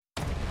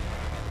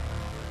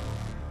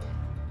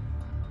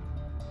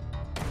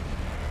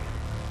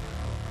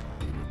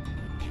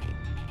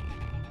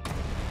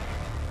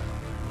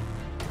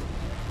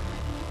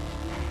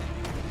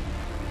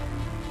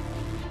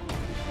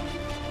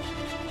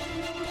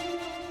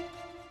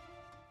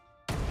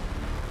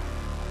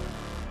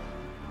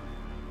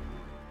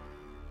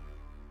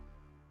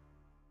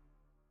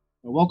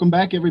Welcome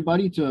back,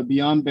 everybody, to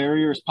Beyond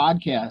Barriers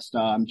podcast.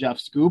 I'm Jeff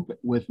Scoop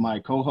with my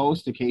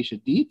co-host Acacia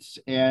Dietz,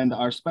 and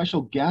our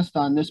special guest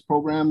on this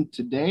program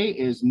today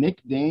is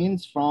Nick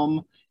Daines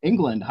from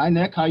England. Hi,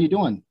 Nick. How you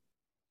doing?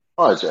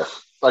 Hi,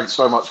 Jeff. Thanks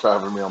so much for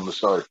having me on the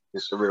show.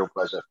 It's a real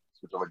pleasure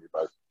to join you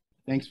both.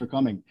 Thanks for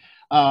coming.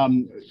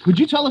 Could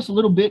you tell us a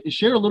little bit,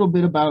 share a little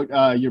bit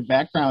about your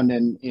background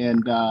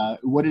and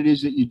what it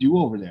is that you do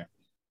over there?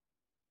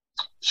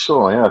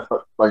 Sure, yeah.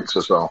 Thanks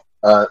as well.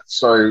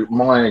 So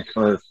my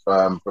kind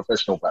of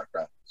professional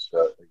background is,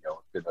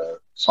 I've been a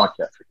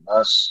psychiatric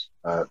nurse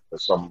for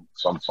some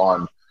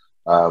time.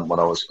 When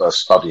I was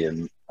first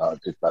studying, I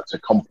did that to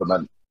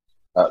complement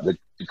the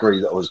degree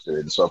that I was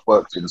doing. So I've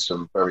worked in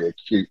some very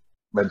acute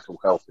mental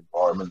health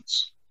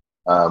environments,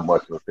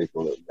 working with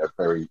people that have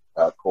very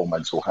poor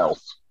mental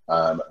health,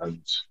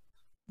 and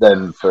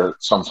then for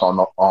some time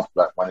after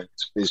that went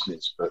into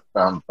business, but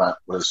found that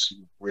was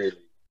really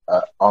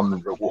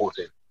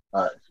unrewarding,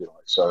 if you like.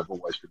 So I've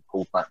always been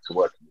pulled back to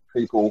working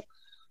with people,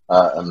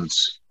 and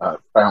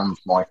found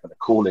my kind of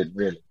calling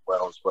really where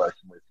I was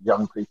working with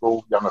young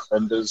people, young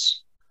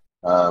offenders,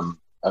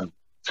 and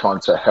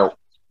trying to help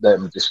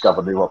them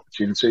discover new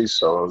opportunities.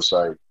 So I was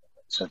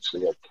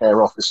essentially a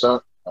care officer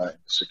in a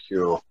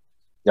secure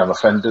young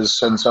offenders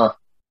centre.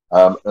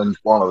 And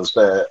while I was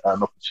there,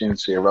 an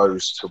opportunity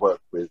arose to work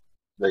with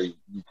the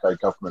UK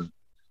government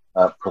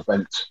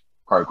Prevent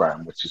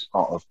programme, which is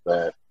part of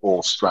their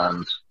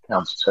four-strand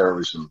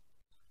counter-terrorism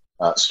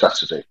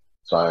strategy.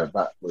 So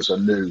that was a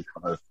new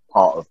kind of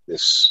part of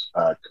this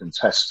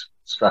contest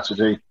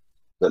strategy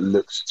that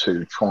looked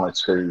to try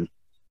to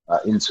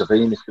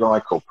intervene, if you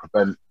like, or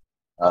prevent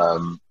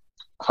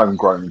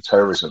homegrown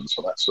terrorism.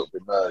 So that sort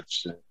of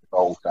emerged and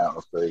evolved out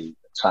of the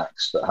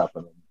attacks that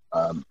happened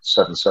on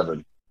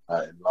 7/7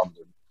 in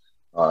London,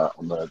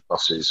 on the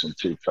buses and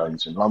tube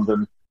trains in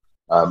London,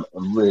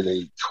 and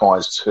really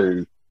tries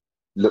to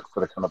look for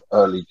the kind of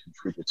early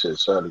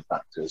contributors, early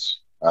factors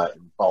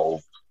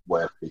involved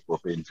where people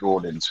are being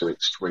drawn into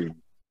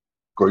extreme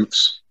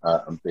groups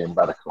and being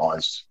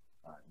radicalised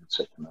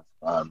into kind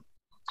of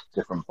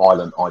different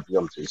violent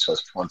ideologies. So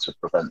it's trying to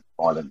prevent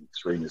violent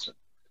extremism.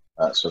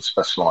 So I've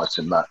specialised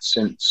in that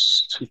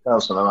since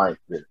 2008,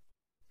 really,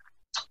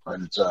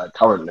 and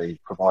currently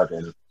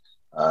providing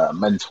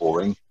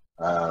mentoring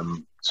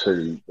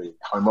to the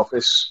Home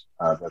Office,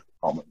 the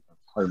Department of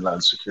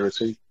Homeland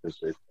Security, because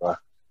we've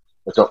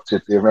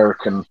adopted the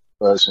American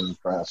version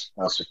for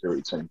our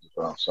security teams as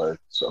well. So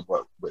I've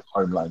worked with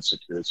Homeland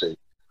Security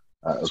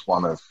as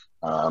one of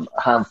a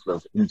handful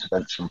of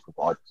intervention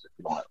providers, if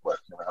you like,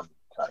 working around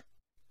the UK.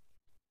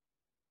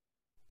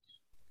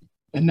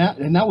 And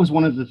that was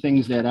one of the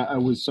things that I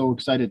was so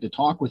excited to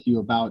talk with you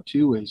about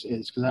too, is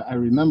because I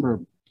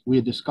remember we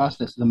had discussed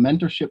this, the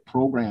mentorship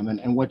program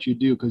and what you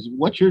do, because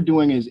what you're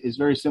doing is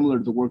very similar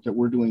to the work that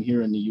we're doing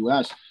here in the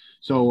U.S.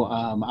 So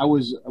I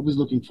was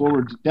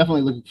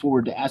definitely looking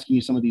forward to asking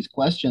you some of these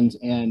questions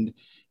and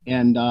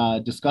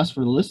discuss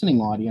for the listening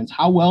audience,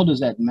 how well does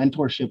that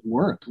mentorship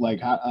work?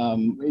 Like,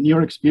 in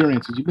your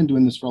experiences, you've been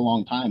doing this for a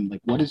long time. Like,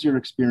 what has your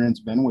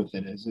experience been with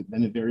it? Has it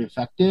been very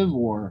effective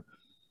or?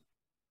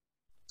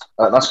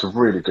 That's a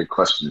really good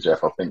question,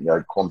 Jeff. I think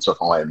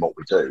quantifying what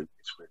we do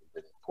is really,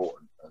 really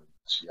important, and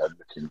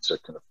looking to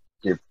kind of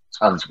give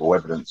tangible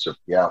evidence of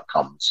the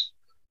outcomes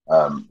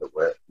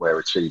that we're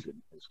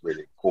achieving is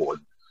really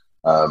important.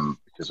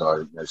 Because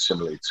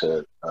similarly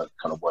to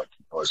kind of work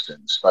you guys do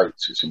in the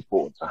States, it's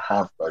important to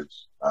have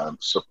those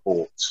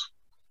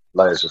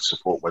layers of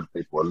support when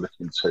people are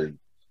looking to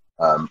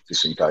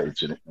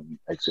disengage and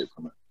exit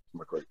from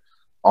a group.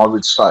 I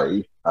would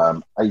say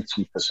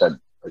 80%,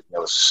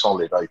 a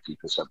solid 80%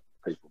 of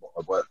the people that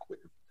I work with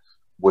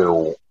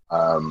will,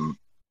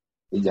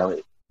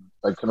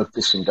 they kind of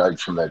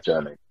disengage from their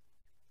journey,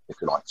 if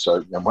you like.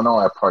 So when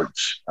I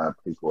approach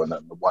people and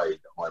the way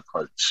that I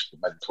approach the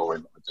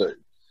mentoring that I do,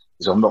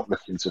 is I'm not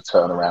looking to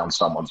turn around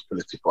someone's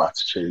political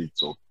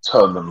attitudes or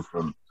turn them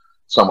from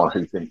someone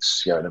who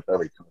thinks, in a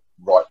very kind of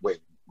right-wing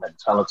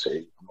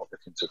mentality. I'm not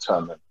looking to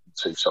turn them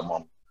into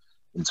someone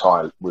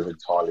with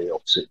entirely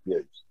opposite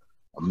views.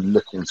 I'm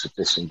looking to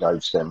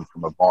disengage them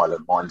from a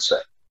violent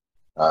mindset.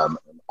 And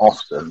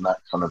often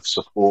that kind of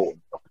support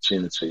and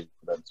opportunity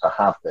for them to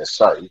have their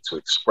say, to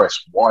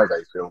express why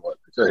they feel like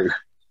they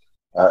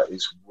do,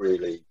 is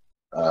really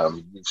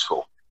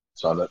useful,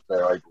 so that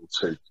they're able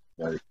to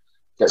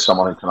get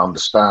someone who can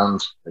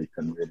understand, who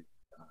can really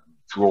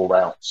draw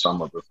out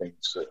some of the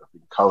things that have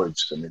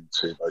encouraged them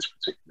into those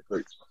particular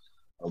groups.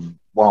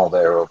 While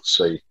there are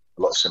obviously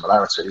a lot of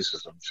similarities,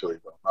 as I'm sure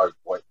you well know,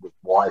 with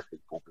why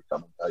people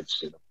become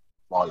engaged in a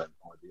violent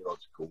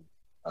ideological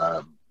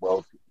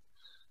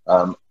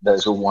worldview,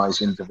 there's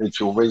always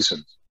individual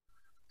reasons.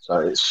 So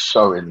it's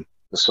showing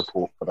the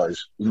support for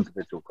those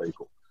individual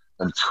people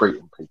and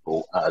treating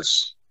people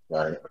as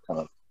a kind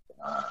of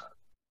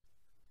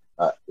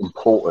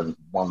important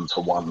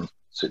one-to-one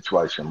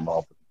situation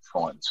rather than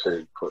trying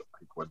to put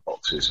people in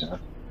boxes.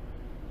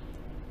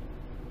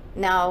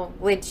 Now,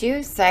 would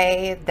you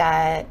say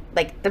that,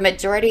 like, the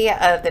majority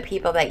of the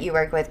people that you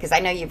work with, because I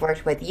know you've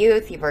worked with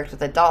youth, you've worked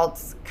with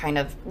adults, kind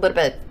of a little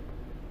bit,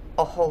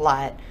 a whole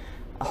lot,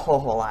 a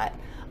whole lot,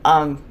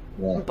 um,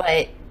 Yeah.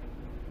 but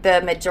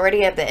the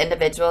majority of the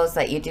individuals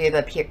that you do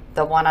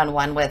the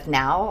one-on-one with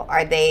now,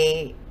 are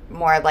they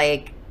more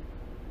like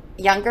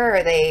younger, or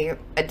are they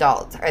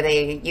adults? Are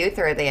they youth,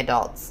 or are they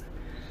adults?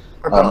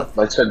 Or both?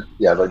 They tend,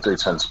 yeah, they do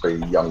tend to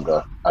be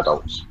younger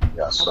adults.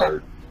 Yeah, Okay.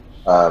 so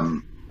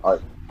um, I,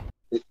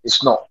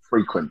 it's not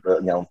frequent,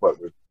 but I've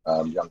worked with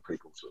young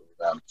people sort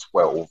of around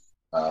 12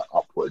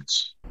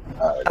 upwards.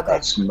 Okay.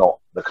 That's not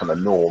the kind of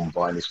norm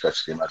by any stretch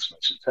of the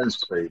imagination. It tends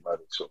to be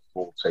maybe sort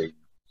of 14,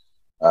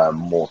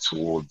 more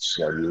towards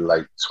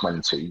late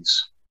 20s,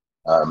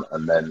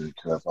 and then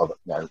kind of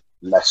other,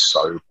 less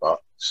so, but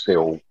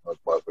still I've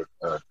worked with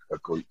a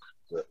group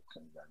that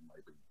can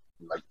maybe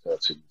late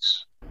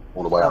 30s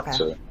all the way up Okay.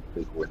 to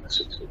people in their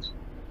 60s.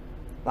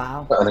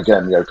 Wow. And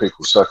again,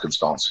 people's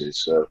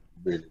circumstances are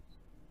really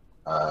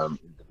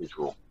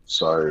individual.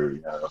 So,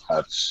 I've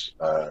had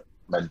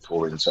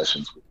mentoring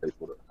sessions with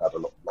people that have had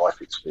a lot of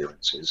life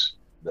experiences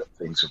that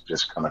things have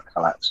just kind of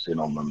collapsed in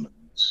on them,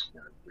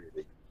 and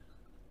really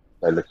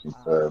they're looking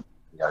Wow.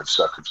 for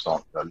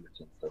circumstance. They're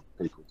looking for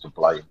people to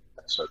blame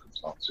their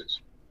circumstances,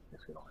 if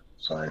you like.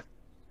 So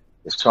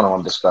it's trying to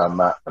understand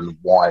that and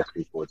why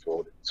people are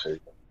drawn into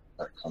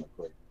that kind of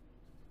group.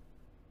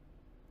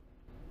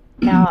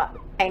 Now,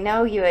 I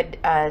know you had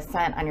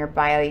sent on your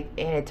bio,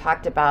 it had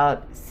talked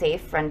about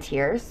Safe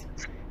Frontiers,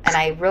 and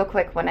I real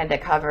quick wanted to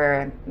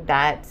cover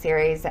that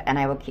series, and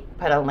I will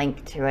put a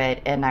link to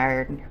it in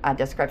our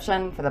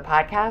description for the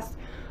podcast.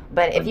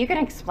 But if Right. you can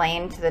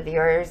explain to the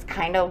viewers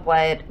kind of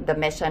what the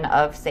mission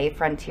of Safe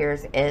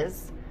Frontiers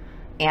is,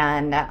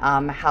 and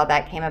how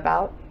that came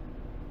about.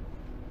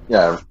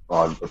 Yeah,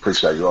 I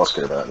appreciate you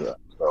asking about that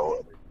as well.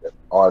 I mean,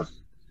 I've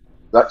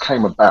that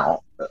came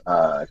about,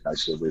 okay,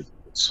 so with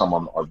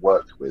someone I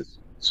worked with.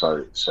 So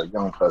it's a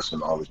young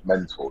person I was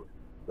mentoring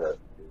that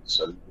is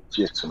a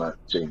legitimate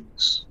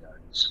genius.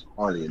 He's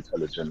highly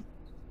intelligent.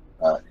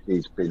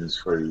 He's been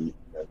through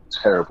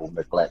terrible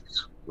neglect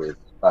with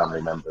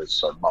family members.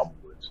 So mum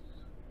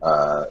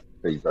would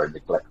be very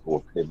neglectful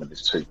of him and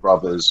his two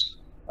brothers.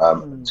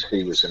 And Mm.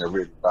 he was in a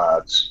really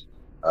bad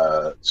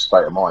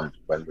state of mind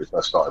when we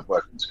first started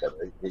working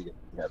together. He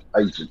had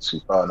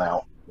agency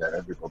burnout.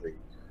 Everybody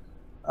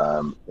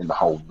in the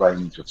whole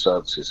range of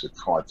services had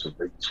tried to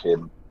reach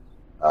him,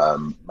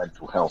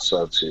 mental health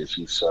services,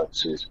 youth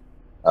services,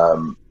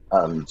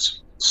 and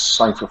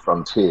Safer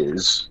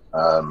Frontiers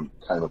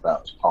came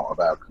about as part of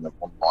our kind of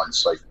online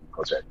safety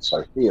project.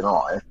 So he and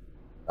I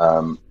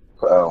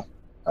put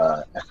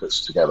our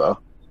efforts together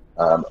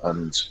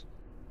and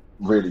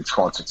really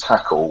tried to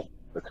tackle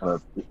the kind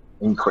of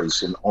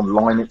increase in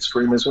online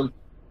extremism.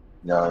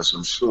 As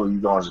I'm sure you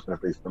guys are going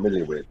to be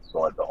familiar with,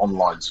 like the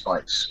online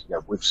space,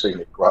 we've seen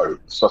it grow.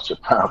 It's such a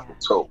Yeah. powerful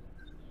tool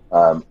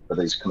for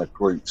these kind of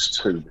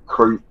groups to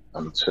recruit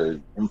and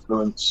to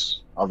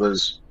influence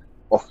others,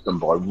 often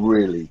by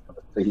really kind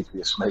of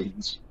devious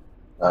means.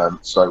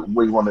 So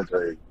we wanted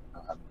to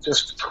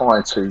just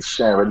try to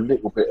share a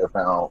little bit of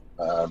our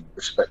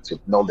respective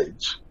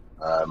knowledge,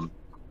 um,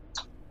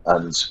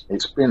 and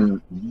it's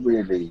been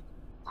really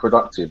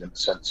productive in the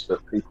sense that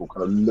people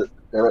kind of look.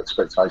 Their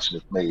expectation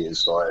of me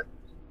is like,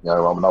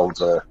 I'm an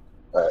older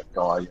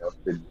guy.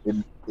 I've been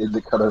in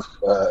the kind of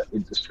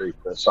industry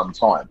for some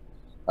time,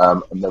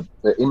 and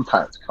the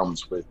impact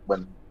comes with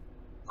when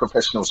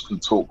professionals can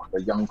talk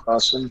with a young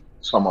person,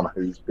 someone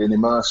who's been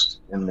immersed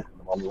in the kind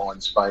of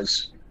online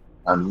space,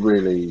 and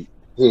really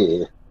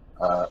hear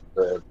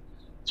the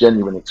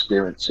genuine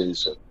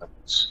experiences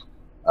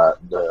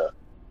and the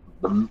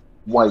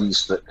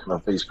ways that kind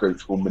of these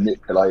groups will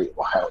manipulate,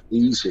 or how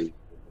easy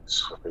it is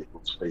for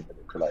people to be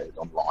manipulated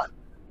online,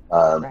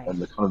 Right. and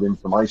the kind of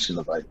information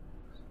available.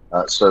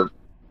 So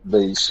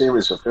the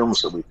series of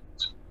films that we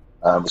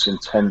did was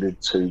intended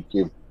to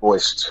give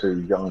voice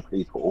to young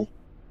people,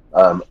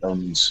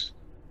 and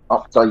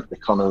update the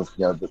kind of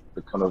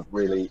the kind of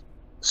really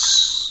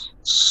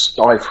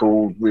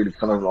stifled, really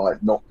kind of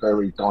like not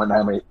very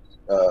dynamic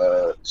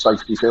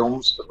safety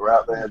films that were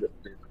out there that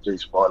were being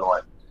produced by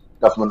like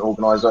government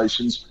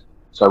organisations.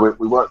 So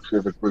we worked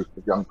with a group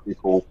of young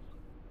people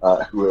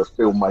who are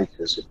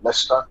filmmakers in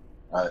Leicester,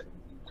 in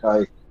the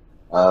UK,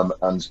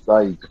 and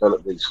they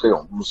developed these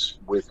films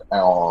with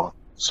our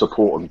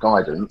support and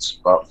guidance,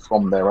 but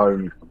from their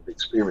own kind of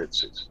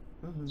experiences.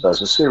 Hmm. So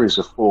it's a series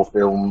of 4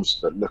 films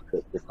that look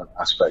at different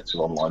aspects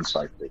of online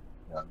safety,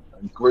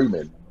 and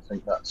grooming. And I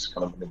think that's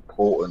kind of an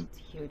important It's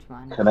a huge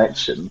one. Yeah.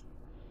 connection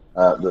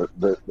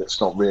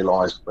that's not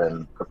realised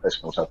when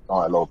professionals have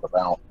dialogue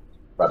about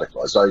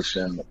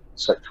radicalisation,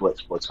 sexual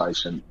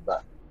exploitation.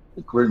 That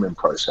the grooming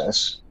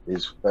process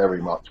is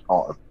very much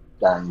part of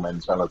gang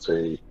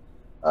mentality,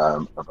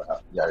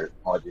 about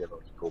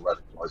ideological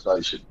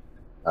radicalisation.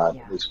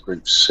 Yeah. These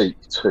groups seek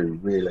to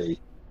really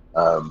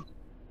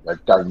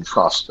gain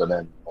trust and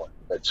then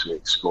eventually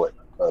exploit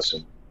that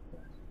person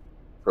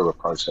through a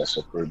process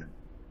of grooming.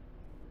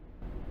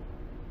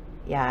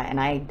 Yeah,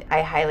 and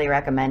I highly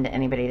recommend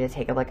anybody to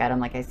take a look at them.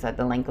 Like I said,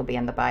 the link will be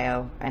in the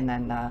bio and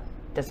then the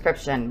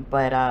description.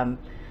 But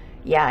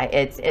yeah,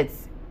 it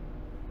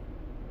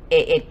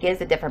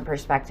gives a different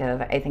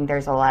perspective. I think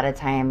there's a lot of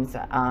times,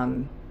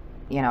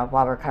 you know,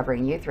 while we're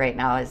covering youth right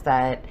now, is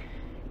that,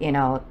 you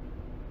know,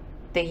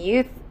 the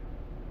youth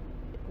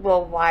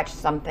will watch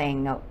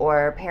something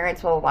or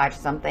parents will watch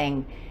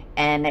something,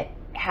 and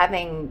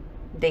having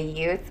the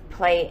youth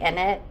play in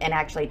it and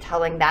actually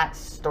telling that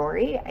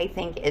story, I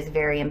think is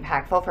very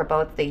impactful for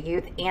both the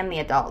youth and the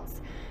adults,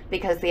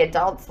 because the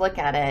adults look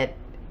at it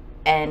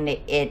and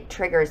it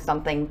triggers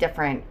something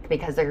different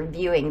because they're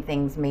viewing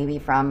things maybe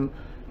from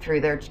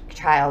through their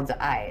child's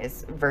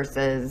eyes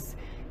versus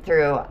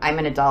through, I'm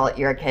an adult,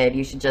 you're a kid,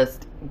 you should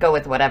just go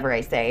with whatever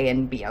I say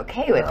and be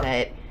okay with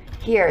it.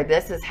 Here,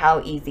 this is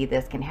how easy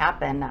this can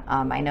happen.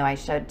 I know I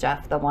showed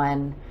Jeff the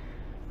one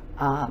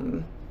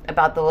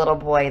about the little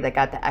boy that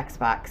got the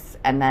Xbox,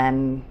 and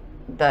then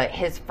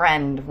his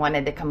friend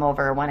wanted him to come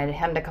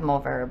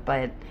over,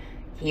 but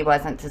he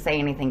wasn't to say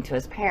anything to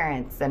his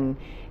parents. And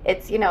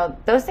it's, you know,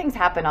 those things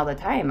happen all the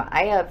time.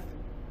 I have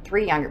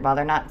three younger, well,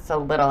 they're not so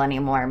little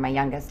anymore. My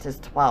youngest is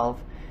 12,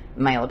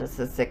 my oldest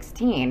is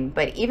 16.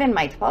 But even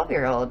my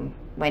 12-year-old,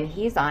 when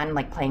he's on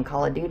like playing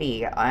Call of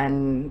Duty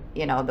on,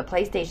 you know, the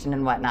PlayStation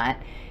and whatnot,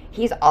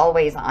 he's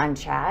always on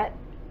chat.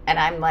 And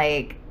I'm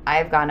like,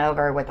 I've gone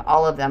over with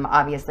all of them.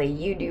 Obviously,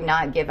 you do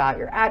not give out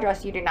your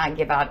address. You do not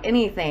give out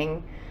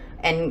anything.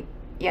 And,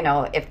 you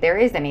know, if there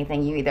is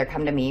anything, you either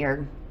come to me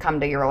or come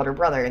to your older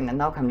brother, and then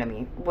they'll come to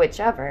me,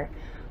 whichever.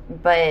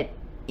 But,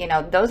 you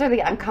know, those are the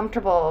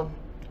uncomfortable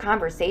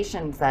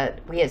conversations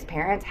that we as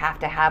parents have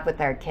to have with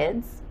our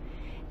kids.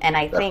 And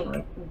I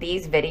think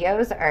these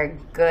videos are a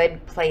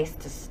good place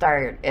to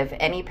start. If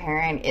any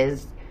parent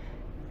is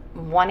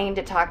wanting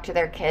to talk to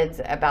their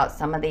kids about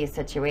some of these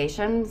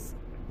situations,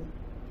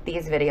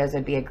 these videos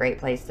would be a great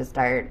place to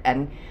start.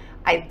 And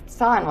I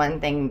saw in one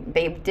thing,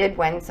 they did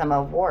win some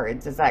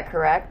awards. Is that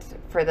correct?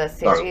 For the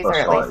series? That's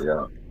or at right, least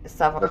yeah.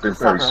 several, They've been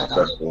very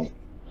successful.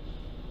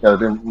 Yeah, they've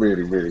been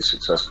really, really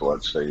successful,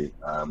 actually.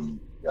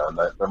 Yeah,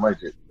 they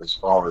made it as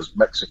far as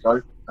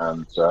Mexico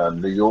and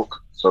New York,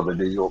 so the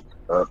New York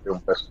Film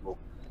Festival.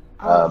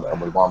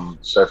 And we won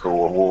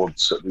several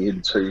awards at the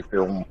Into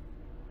film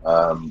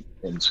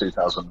in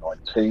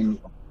 2019,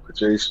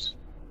 produced.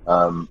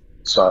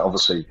 So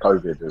obviously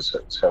COVID has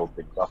held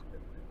things up.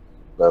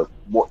 But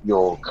what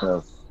you're kind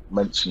of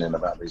mentioning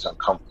about these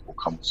uncomfortable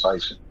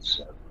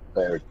conversations,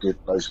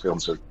 those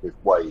films are a good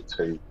way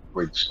to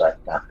bridge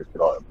that gap, if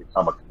you like, and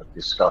become a kind of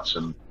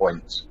discussion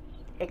point.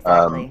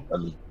 Exactly.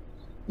 And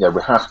yeah,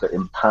 we have to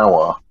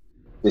empower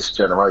this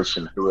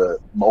generation who are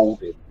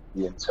molding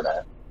the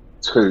internet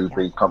to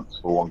be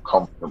comfortable and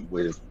confident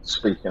with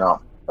speaking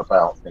up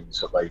about things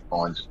that they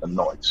find are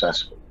not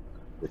accessible.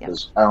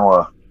 Because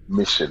our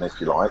mission, if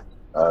you like,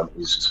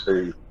 is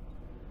to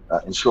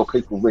ensure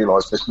people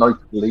realise there's no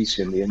police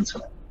in the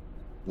internet.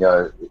 You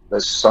know,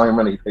 there's so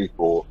many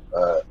people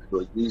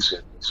who are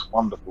using this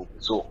wonderful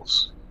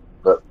resource,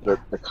 but the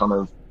kind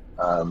of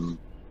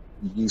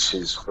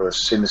uses for a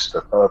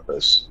sinister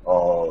purpose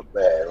are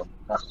there, and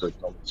we have to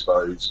acknowledge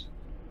those.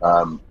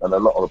 And a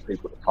lot of the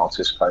people that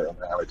participate in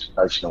our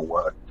educational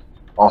work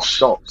are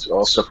shocked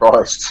or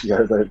surprised. You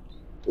know,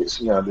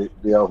 it's, you know,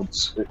 the old,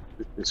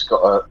 it's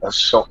got a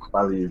shock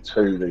value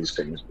to these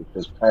things,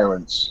 because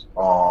parents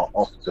are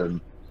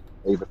often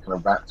either kind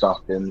of wrapped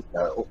up in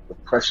the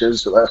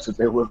pressures that they have to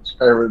deal with as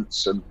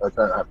parents, and they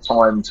don't have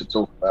time to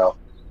talk about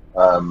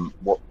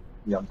what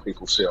young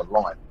people see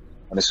online.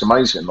 And it's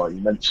amazing, like you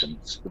mentioned,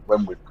 that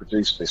when we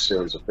produced this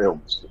series of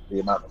films,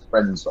 the amount of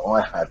friends that I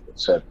had that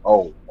said,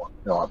 "Oh,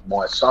 you know,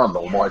 my son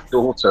or my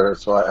daughter,"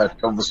 so I had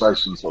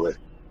conversations with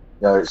it.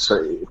 You know, it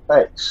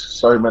affects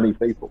so many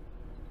people,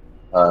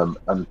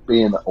 and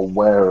being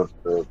aware of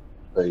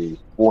the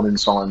warning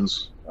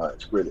signs,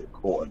 it's really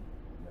important.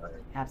 You know.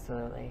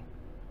 Absolutely.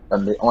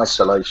 And the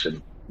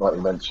isolation, like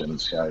you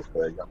mentioned, you know,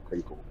 for young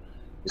people,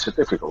 it's a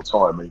difficult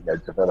time, you know,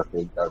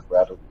 developing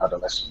over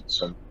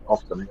adolescence, and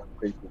often young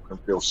people can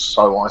feel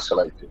so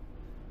isolated.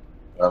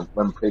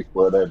 When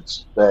people are then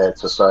there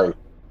to say, you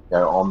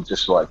know, I'm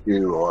just like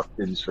you, or I've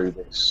been through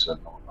this, and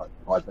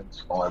I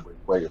identify with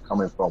where you're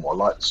coming from, or I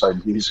like the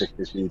same music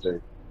as you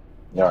do,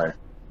 you know,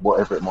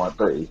 whatever it might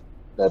be,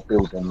 they're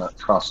building that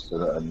trust,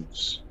 and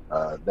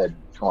then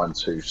trying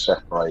to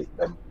separate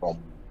them from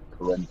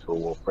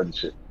parental or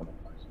friendship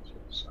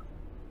relationships.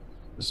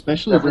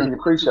 Especially, I really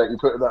appreciate you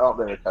putting that up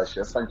there,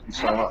 Acacia. Thank you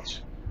so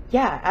much.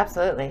 Yeah,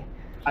 absolutely.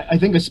 I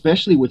think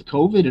especially with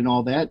COVID and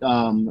all that,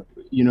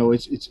 you know,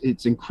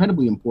 it's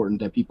incredibly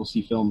important that people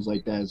see films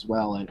like that as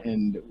well.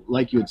 And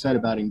like you had said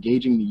about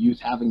engaging the youth,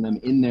 having them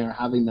in there,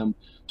 having them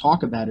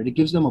talk about it, it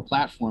gives them a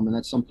platform, and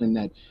that's something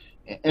that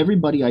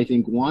everybody, I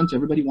think, wants.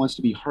 Everybody wants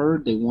to be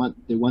heard. They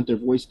want their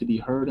voice to be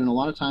heard. And a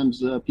lot of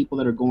times, people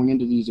that are going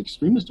into these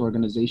extremist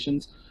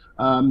organizations,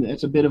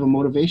 it's a bit of a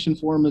motivation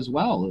for them as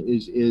well.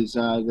 Is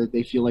that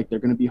they feel like they're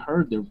going to be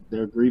heard.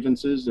 Their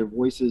grievances, their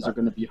voices are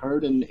going to be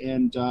heard, and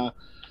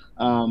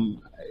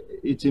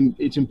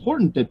it's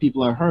important that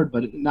people are heard,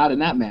 but not in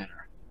that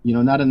manner. you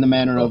know, not in the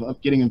manner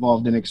of getting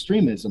involved in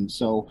extremism.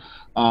 So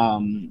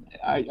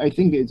I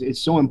think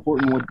it's so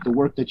important what the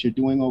work that you're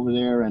doing over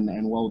there,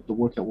 and well, the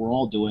work that we're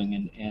all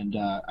doing. And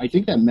I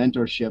think that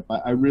mentorship,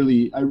 I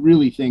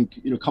really think,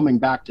 you know, coming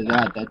back to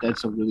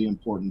that's a really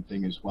important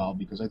thing as well,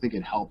 because I think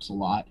it helps a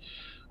lot.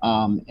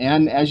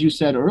 And as you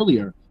said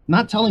earlier,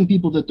 not telling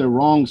people that they're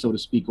wrong, so to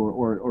speak,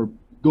 or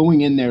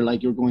going in there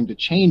like you're going to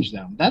change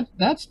them.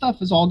 That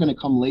stuff is all going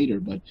to come later.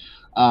 But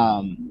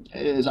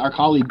as our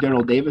colleague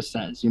Daryl Davis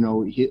says, you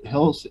know,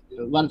 he'll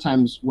a lot of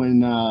times when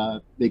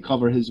they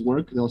cover his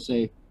work, they'll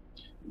say,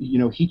 you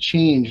know, he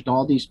changed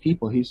all these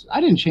people.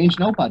 I didn't change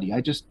nobody. I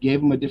just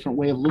gave him a different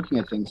way of looking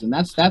at things. And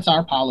that's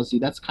our policy.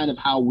 That's kind of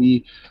how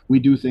we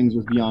do things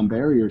with Beyond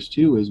Barriers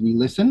too, is we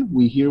listen,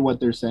 we hear what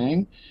they're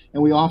saying,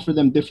 and we offer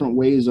them different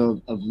ways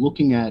of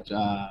looking at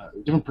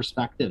different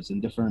perspectives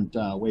and different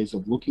ways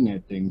of looking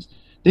at things.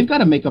 They've got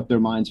to make up their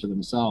minds for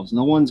themselves.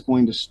 No one's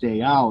going to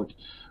stay out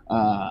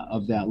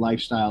of that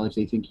lifestyle if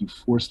they think you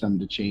force them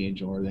to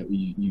change, or that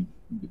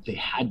they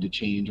had to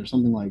change or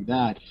something like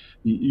that.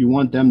 You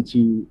want them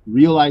to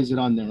realize it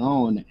on their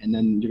own, and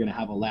then you're going to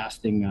have a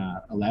lasting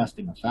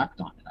effect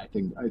on it. I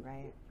think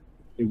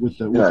with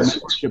the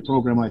mentorship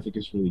program, I think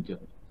it's really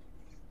good.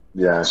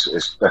 Yes,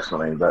 it's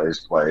definitely, that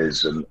is the way it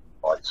is. And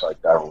like I say,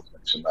 Daryl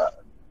mentioned that,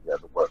 and yeah,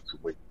 the work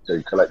that we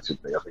do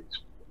collectively, I think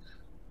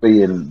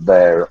being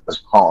there as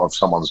part of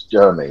someone's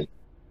journey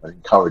and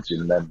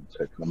encouraging them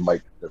to kind of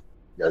make the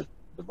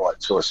right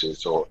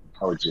choices, or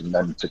encouraging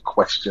them to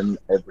question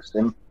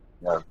everything,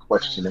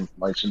 question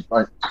information.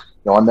 I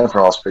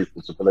never ask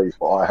people to believe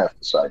what I have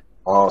to say.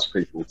 I ask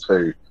people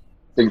to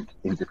think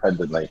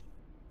independently,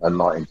 and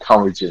like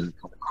encouraging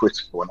kind of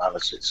critical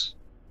analysis.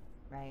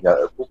 Right.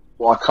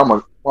 What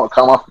I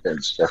come up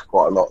against, Jeff,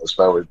 quite a lot as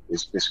well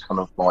is this kind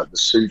of like the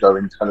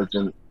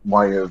pseudo-intelligent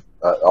way of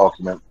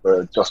argument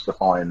for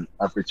justifying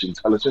average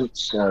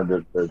intelligence,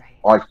 the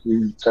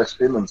IQ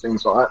testing and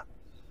things like that.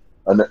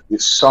 And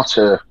it's such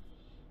a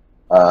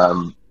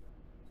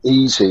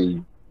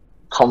easy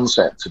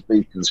concept to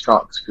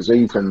deconstruct, because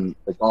even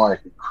the guy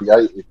who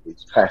created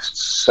these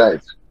tests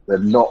said they're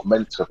not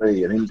meant to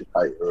be an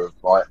indicator of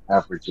like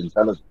average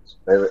intelligence.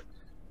 They're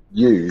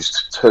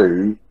used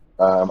to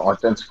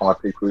identify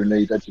people who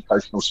need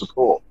educational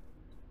support.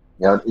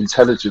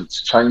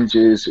 Intelligence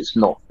changes, it's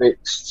not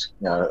fixed,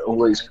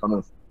 all these kind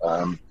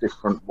of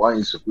different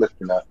ways of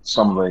looking at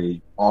some of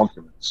the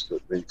arguments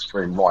that the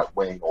extreme right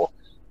wing or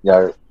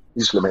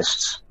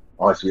Islamist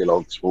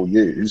ideologues will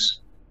use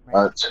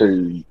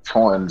to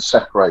try and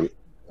separate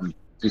and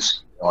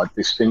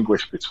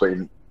distinguish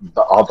between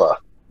the other,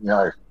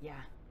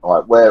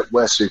 like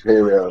we're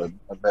superior and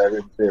they're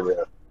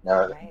inferior.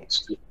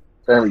 It's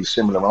very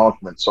similar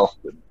arguments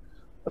often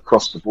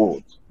across the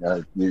board,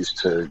 used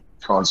to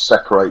try and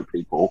separate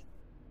people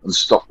and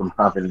stop them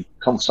having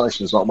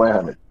conversations like we're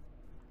having.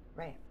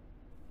 Right.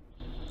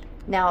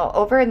 Now,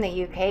 over in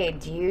the UK,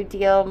 do you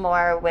deal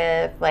more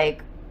with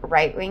like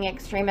right-wing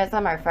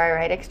extremism or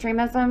far-right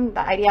extremism,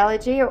 the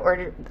ideology,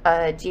 or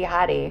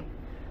jihadi,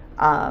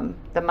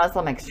 the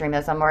Muslim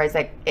extremism, or is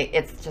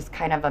it's just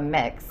kind of a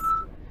mix?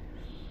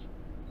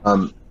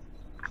 I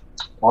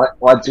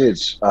did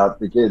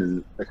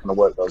begin the kind of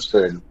work that I was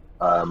doing,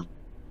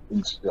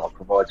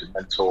 providing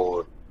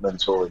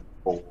mentoring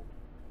for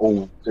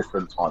all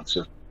different types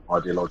of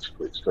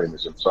ideological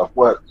extremism. So I've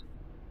worked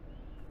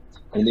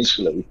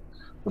initially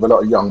with a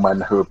lot of young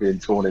men who were being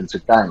drawn into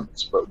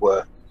gangs, but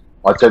were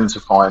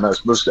identifying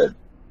as Muslim.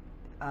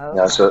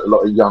 So a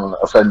lot of young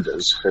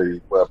offenders who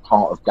were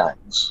part of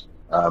gangs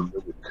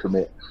that would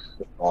commit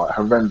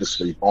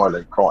horrendously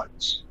violent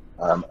crimes,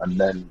 and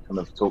then kind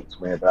of talk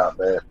to me about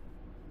their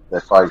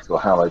faith,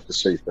 or how they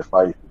perceive their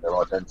faith and their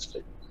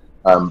identity.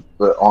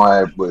 But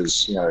I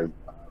was,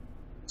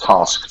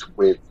 tasked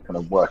with kind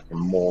of working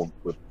more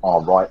with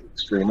far-right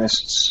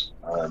extremists.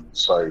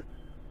 So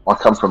I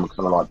come from a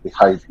kind of like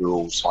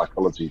behavioural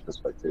psychology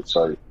perspective.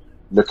 So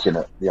looking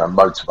at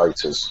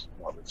motivators,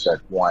 like we said,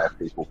 why are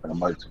people kind of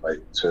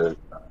motivated to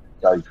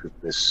engage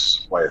with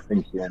this way of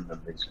thinking and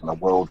these kind of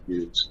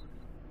worldviews?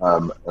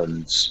 And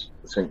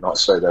I think, like I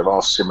say, there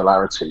are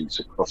similarities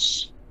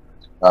across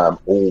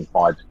all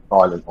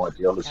violent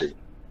ideology.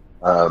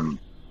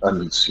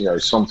 And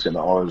something that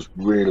I was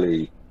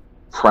really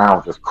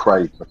proud of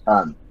Craig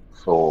McCann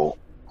for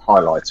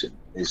highlighting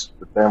is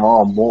that there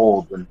are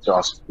more than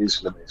just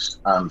Islamist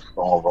and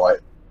far-right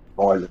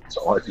violent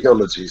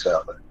ideologies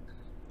out there.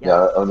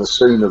 And the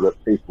sooner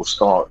that people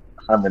start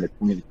having a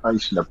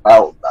communication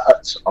about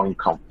that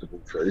uncomfortable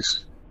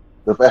truth,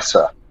 the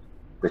better.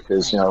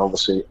 Because,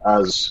 obviously,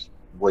 as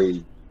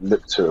we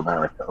look to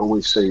America,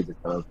 we see the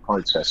kind of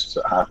protests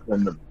that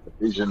happen and the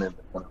division in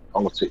the kind of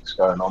politics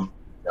going on in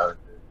the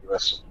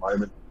US at the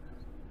moment.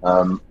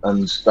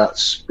 And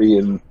that's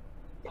being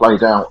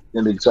played out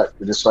in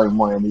exactly the same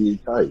way in the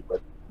UK,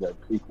 but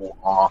people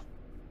are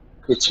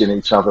pitching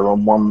each other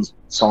on one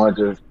side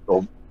of,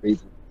 or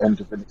either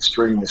end of an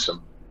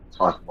extremism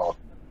type of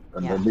argument,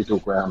 and the middle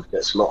ground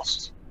gets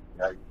lost.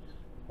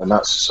 And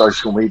that's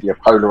social media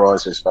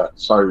polarizes that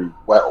so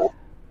well.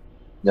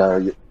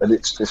 And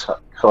it's this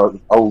kind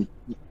of old,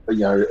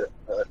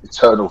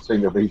 eternal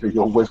thing of either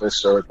you're with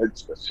us or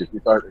against us. If you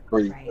don't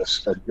agree with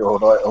us, then you're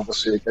like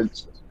obviously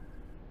against us.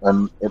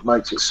 And it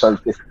makes it so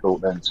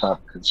difficult then to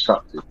have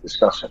constructive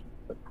discussion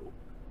with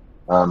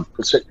people,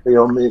 particularly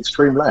on the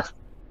extreme left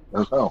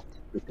as well,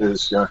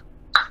 because I've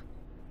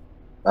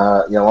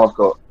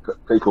got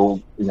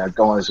people,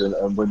 guys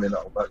and women that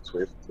I've worked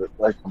with, that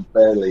they can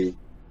barely,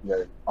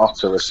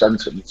 utter a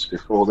sentence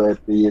before they're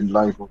being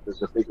labelled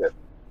as a bigot.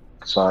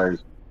 So,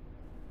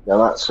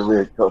 that's a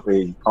really got to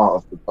be part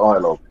of the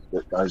dialogue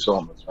that goes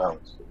on as well.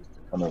 It's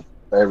kind of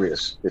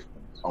various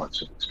different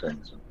types of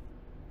extremism.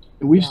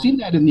 We've seen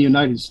that in the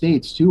United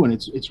States too, and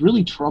it's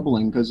really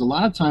troubling, because a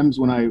lot of times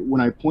when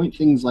I point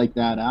things like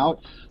that out,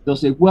 they'll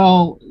say,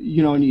 well,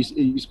 and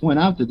you point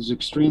out that there's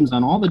extremes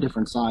on all the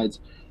different sides,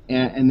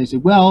 and they say,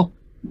 well,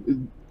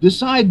 the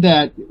side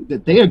that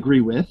they agree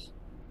with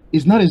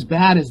is not as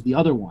bad as the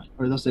other one,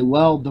 or they'll say,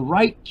 well, the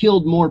right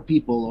killed more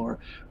people,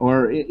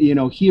 or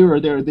here or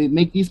there. They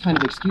make these kind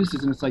of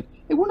excuses, and it's like,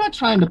 hey, we're not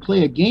trying to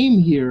play a game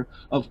here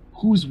of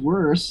who's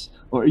worse,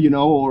 or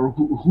or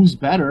who's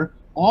better.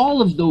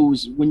 All of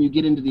those, when you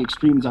get into the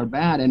extremes, are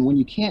bad. And when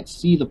you can't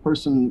see the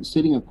person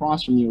sitting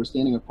across from you or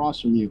standing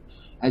across from you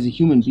as a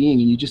human being,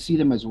 and you just see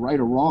them as right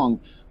or wrong,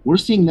 we're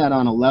seeing that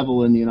on a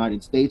level in the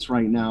United States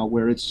right now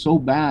where it's so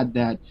bad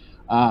that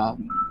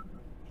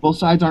both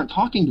sides aren't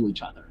talking to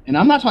each other. And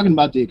I'm not talking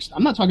about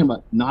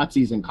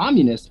Nazis and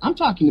communists. I'm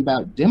talking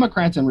about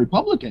Democrats and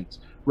Republicans,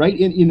 right?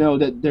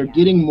 That they're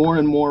getting more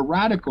and more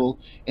radical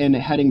and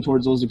heading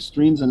towards those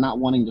extremes and not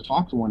wanting to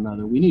talk to one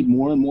another. We need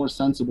more and more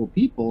sensible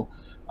people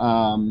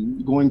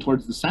going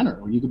towards the center,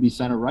 or you could be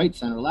center right,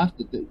 center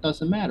left. It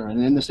doesn't matter. And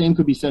then the same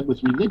could be said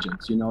with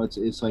religions.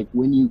 It's like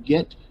when you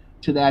get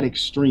to that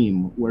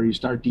extreme where you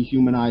start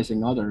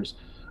dehumanizing others,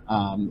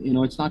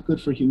 it's not good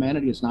for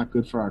humanity. It's not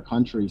good for our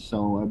country.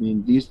 So, I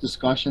mean, these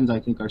discussions, I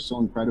think, are so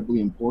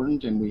incredibly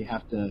important, and we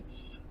have to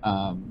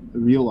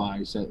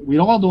realize that we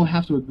all don't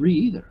have to agree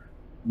either.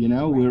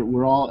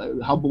 We're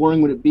all, how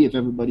boring would it be if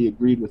everybody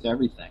agreed with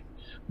everything?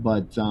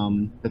 But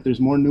that there's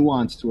more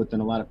nuance to it than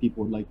a lot of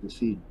people would like to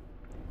see.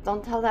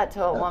 Don't tell that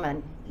to a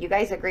woman. You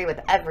guys agree with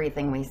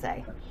everything we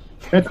say.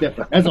 That's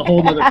different. That's a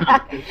whole other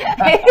conversation.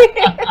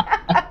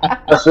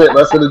 That's it.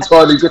 That's an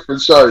entirely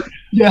different show.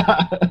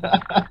 Yeah.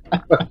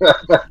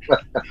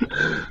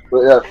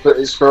 but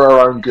it's for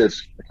our own good,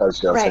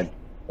 Casey, I right.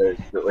 think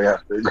that we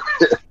have to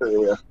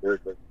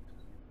agree.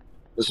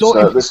 Go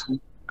ahead. Sorry,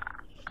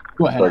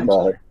 go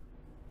ahead.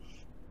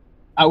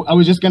 I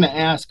was just going to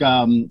ask,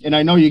 and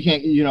I know you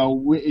can't,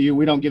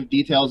 we don't give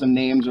details and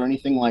names or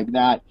anything like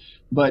that,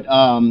 but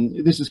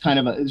this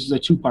is a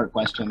two-part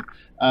question.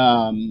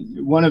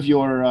 One of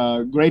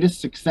your greatest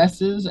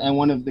successes and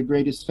one of the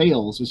greatest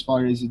fails as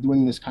far as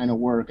doing this kind of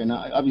work, and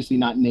obviously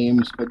not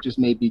names, but just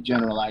maybe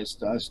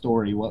generalized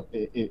story.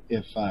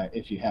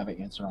 If you have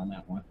an answer on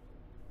that one.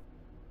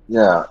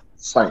 Yeah,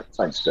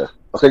 thanks, Jeff.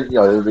 I think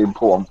the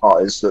important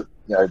part is that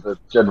the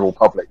general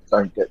public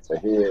don't get to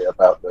hear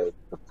about the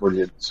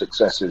brilliant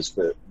successes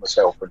that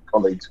myself and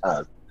colleagues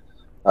have,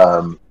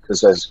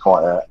 because there's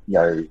quite a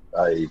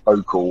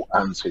vocal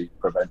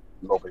anti-prevent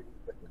lobby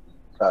in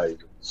the UK.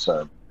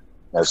 So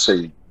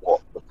see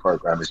what the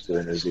program is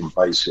doing as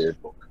invasive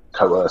or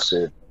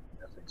coercive,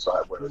 things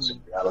like that. Whereas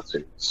in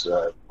reality, it's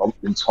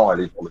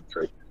entirely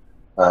voluntary.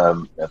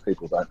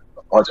 People don't.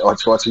 I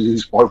try to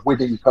use my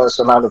winning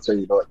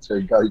personality to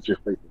engage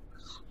with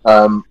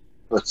people.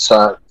 But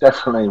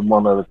definitely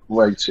one of the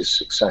greatest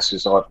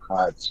successes I've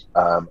had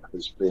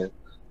has been.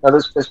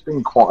 There's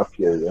been quite a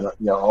few, and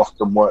I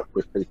often work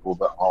with people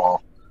that are,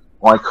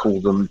 I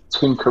call them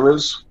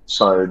tinkerers.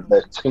 So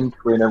they're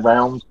tinkering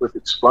around with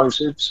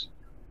explosives,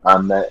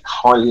 and they're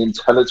highly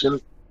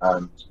intelligent,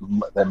 and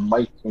they're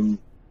making,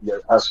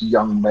 as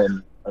young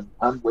men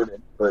and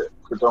women, but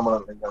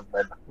predominantly young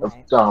men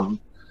have done,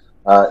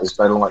 is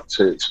they like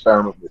to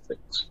experiment with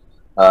things.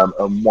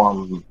 And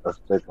one of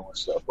the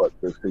guys that I've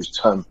worked with who's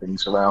turned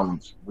things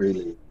around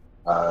really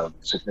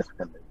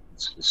significantly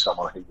is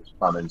someone who was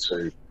planning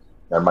to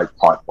make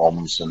pipe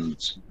bombs and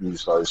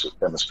use those at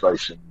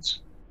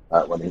demonstrations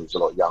when he was a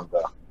lot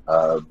younger.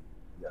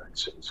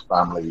 His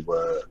family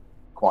were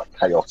quite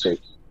chaotic,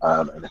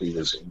 and he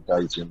was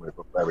engaging with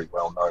a very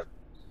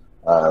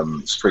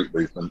well-known street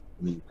movement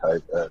in the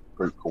UK, a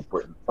group called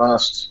Britain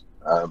First.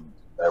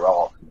 There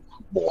are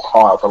more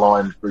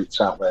higher-the-line groups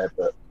out there,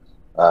 but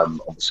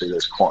obviously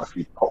there's quite a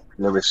few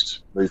popularist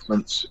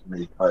movements in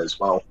the UK as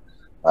well.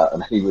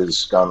 And he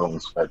was going along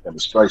to their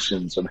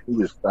demonstrations, and he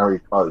was very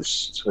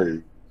close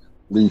to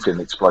leaving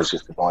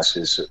explosive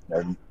devices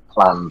at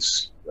planned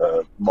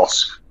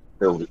mosque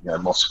building,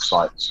 mosque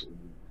sites in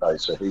the UK.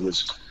 So he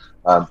was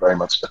very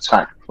much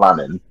attack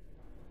planning,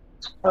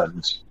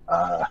 and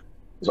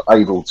was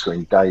able to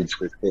engage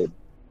with him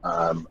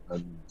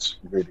and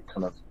really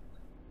kind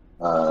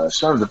of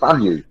show the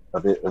value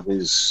of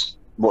his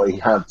what he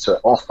had to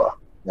offer,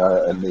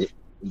 and the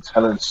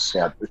intelligence he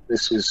had.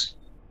 This is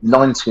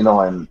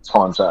 99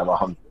 times out of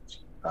 100.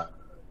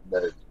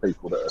 There's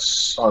people that are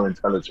so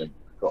intelligent,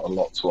 got a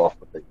lot to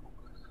offer people.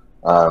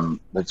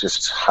 They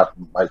just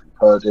haven't maybe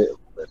heard it.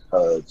 They've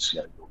heard,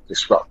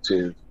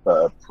 disruptive,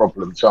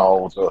 problem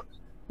child, or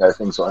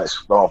things like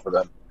this, rather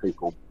than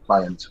people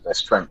playing to their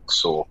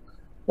strengths. Or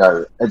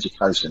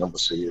education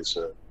obviously is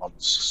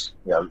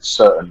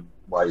certain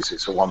ways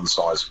it's a one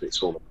size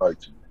fits all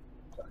approach.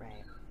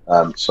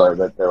 So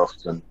that they're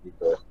often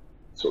either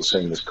sort of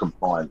seen as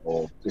compliant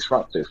or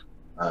disruptive.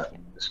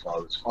 And this guy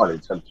was highly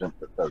intelligent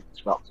but very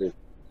disruptive,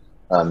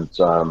 and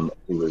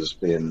he was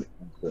being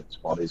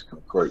influenced by these kind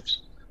of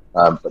groups.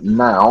 But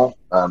now,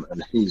 and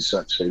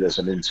there's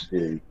an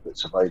interview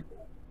that's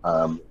available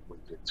we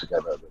did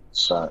together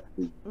that's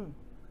he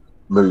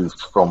moved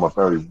from a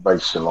very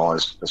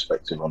racialized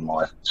perspective on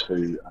life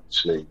to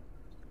actually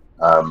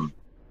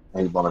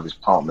one of his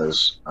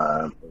partners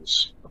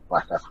was a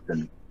black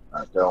African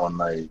girl, and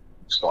they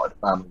started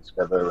a family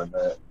together, and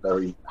they're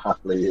very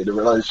happily in a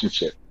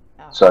relationship.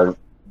 Oh. So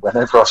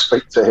whenever I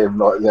speak to him,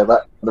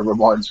 that kind of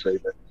reminds me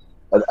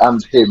that,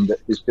 and him, that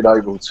he's been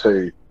able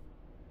to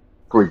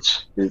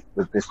bridge the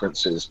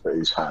differences that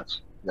he's had,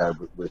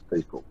 with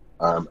people.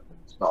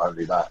 It's not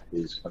only that,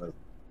 he's kind of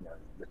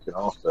looking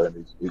after,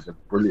 and he's a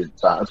brilliant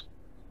dad.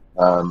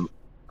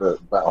 But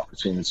that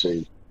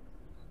opportunity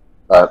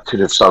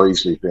could have so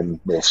easily been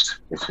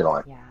missed, if you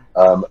like.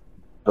 Yeah.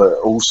 But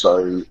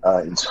also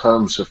in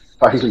terms of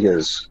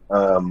failures,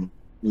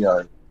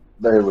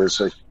 there was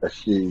a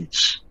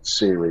huge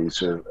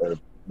series of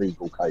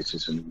legal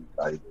cases in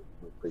the UK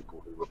with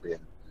people who were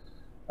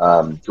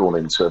being drawn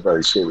into a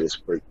very serious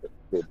group that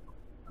did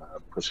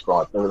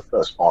prescribed. They were the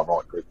first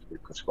far-right group to be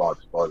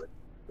prescribed by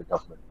the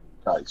government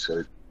in the UK.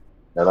 So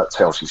that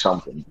tells you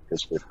something,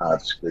 because we've had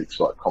groups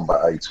like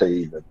Combat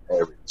 18 and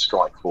Aryan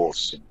Strike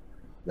Force,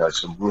 and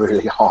some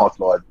really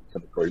hard-line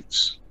kind of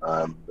groups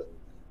that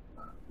were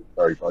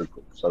very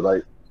vocal. So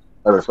they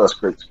were the first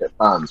group to get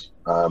banned,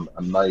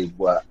 and they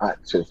were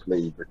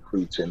actively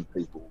recruiting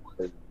people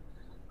who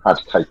had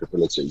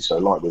capability. So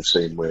like we've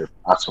seen with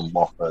Atom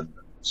Waffen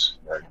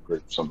and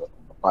groups on the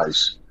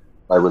base,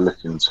 they were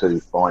looking to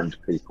find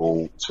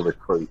people to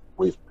recruit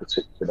with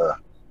particular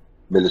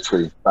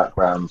military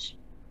backgrounds,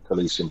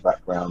 policing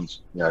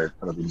backgrounds, kind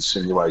of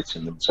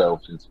insinuating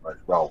themselves into those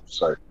roles.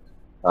 So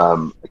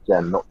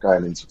again, not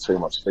going into too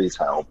much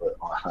detail, but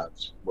I have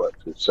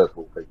worked with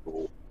several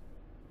people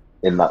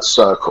in that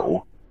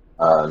circle,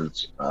 and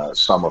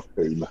some of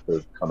whom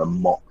have kind of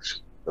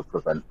mocked the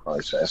Prevent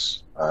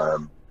process.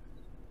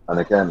 And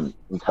again,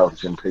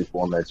 encouraging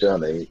people on their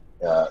journey.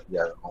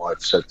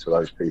 I've said to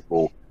those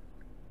people,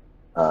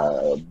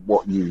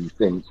 what you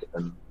think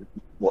and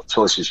what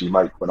choices you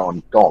make when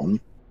I'm gone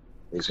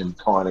is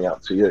entirely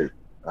up to you.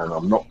 And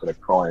I'm not going to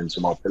cry into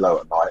my pillow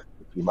at night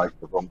if you make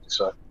the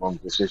wrong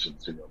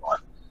decisions in your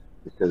life,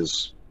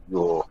 because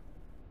you're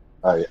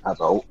an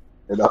adult,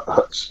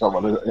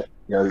 someone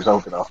who's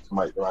old enough to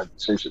make their own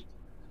decisions.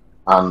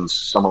 And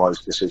some of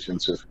those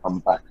decisions have come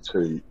back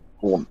to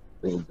haunt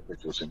the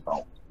individuals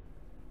involved.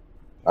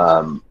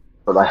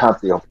 But they had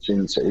the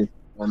opportunity,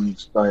 and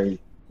they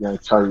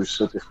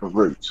chose a different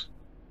route.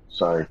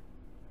 So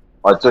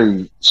I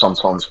do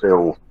sometimes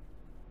feel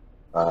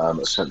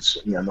a sense,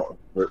 not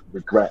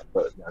regret,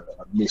 but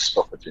a missed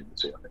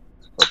opportunity. I think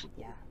is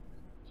probably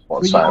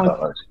what I'd say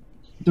about those.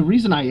 The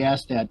reason I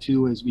asked that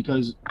too is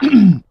because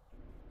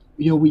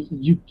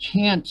you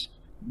can't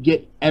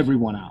get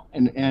everyone out,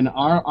 and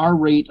our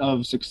rate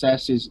of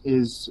success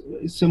is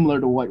similar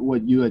to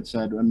what you had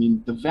said. I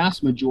mean, the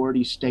vast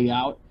majority stay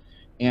out,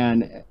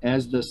 and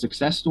as the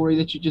success story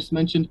that you just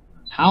mentioned,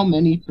 how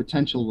many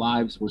potential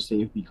lives were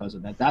saved because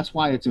of that? That's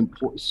why it's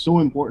so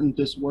important,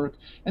 this work.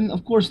 And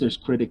of course there's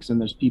critics,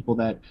 and there's people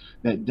that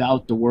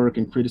doubt the work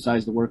and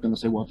criticize the work, and they'll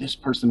say, well, this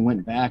person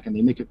went back, and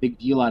they make a big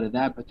deal out of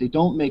that, but they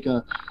don't make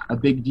a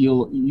big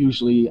deal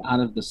usually out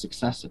of the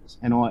successes.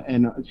 And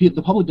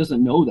the public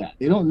doesn't know that.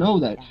 They don't know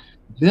that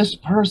this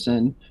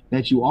person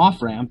that you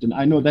off-ramped, and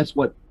I know that's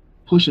what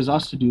pushes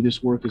us to do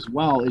this work as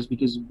well, is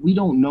because we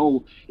don't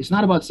know. It's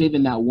not about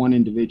saving that one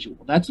individual.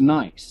 That's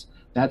nice.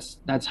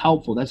 That's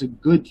helpful. That's a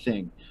good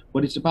thing.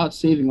 But it's about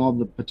saving all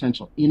the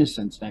potential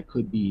innocents that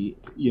could be,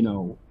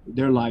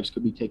 their lives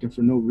could be taken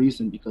for no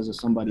reason because of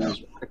somebody who's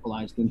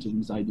radicalized into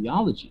these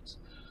ideologies.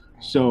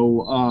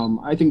 So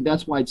I think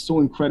that's why it's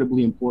so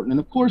incredibly important. And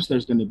of course,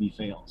 there's going to be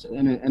fails,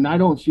 and I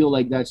don't feel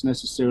like that's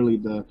necessarily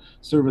the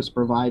service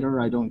provider.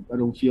 I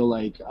don't feel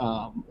like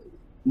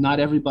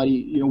not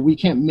everybody, we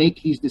can't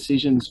make these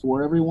decisions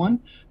for everyone.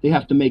 They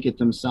have to make it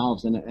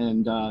themselves,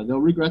 and they'll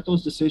regret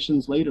those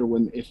decisions later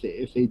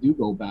if they do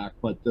go back.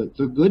 But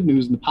the good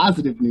news and the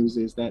positive news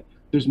is that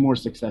there's more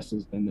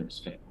successes than there's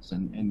fails,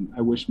 and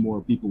I wish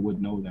more people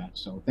would know that.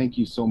 So thank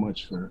you so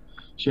much for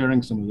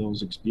sharing some of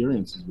those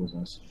experiences with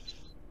us.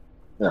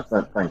 Yeah,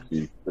 thank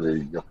you for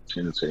the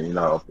opportunity.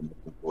 I've been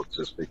looking forward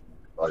to speaking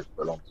to you both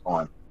for a long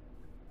time.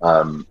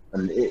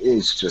 And it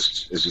is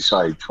just, as you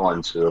say,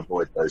 trying to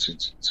avoid those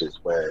instances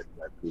where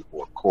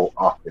people are caught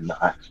up in the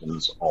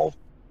actions of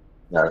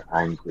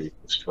angry,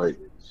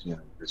 frustrated,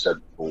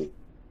 resentful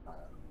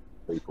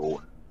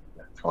people,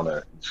 trying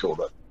to ensure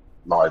that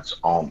lives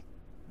aren't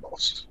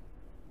lost.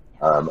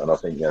 And I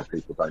think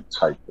people don't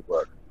take the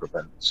work of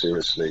Prevent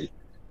seriously,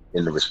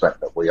 in the respect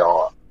that we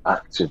are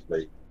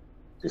actively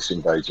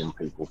disengaging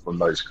people from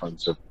those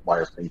kinds of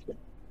way of thinking,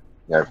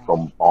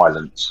 from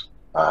violent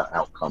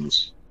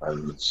outcomes,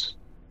 and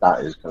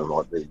that is kind of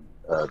like the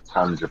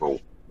tangible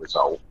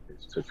result,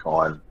 is to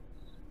try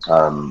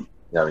and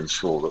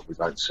ensure that we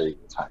don't see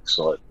attacks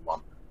like the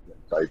one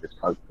that David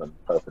Copeland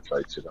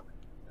perpetrated. I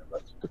mean,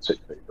 that's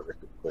particularly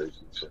horrific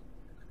clues into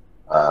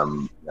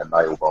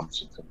nail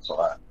bombs and things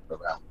like that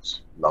around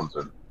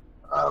London.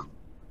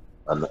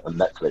 And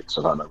Netflix,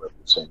 I don't know whether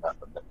you've seen that,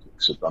 but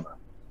Netflix have done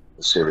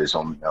a series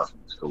on, I think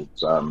it's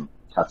called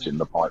Catching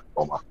the Pipe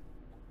Bomber.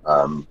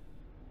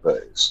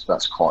 But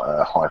that's quite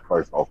a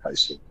high-profile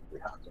case that we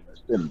had, and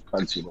there's been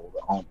plenty more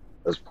that aren't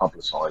as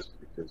publicised,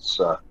 because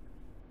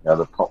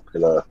the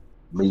popular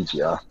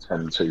media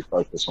tend to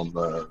focus on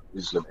the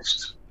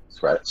Islamist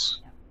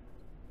threats.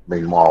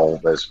 Meanwhile,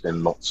 there's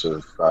been lots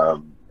of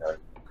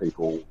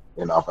people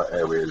in other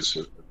areas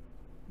of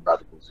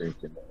radical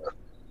thinking that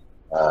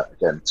are,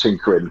 again,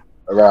 tinkering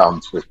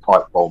around with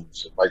pipe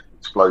bombs and making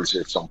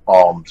explosives on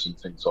farms and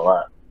things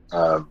like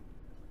that.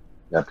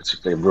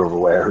 Particularly in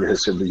rural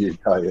areas in the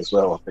UK as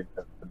well, I think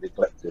are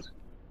neglected.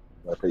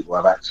 People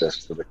have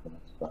access to the kind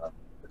of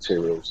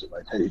materials that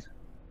they need.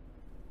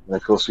 And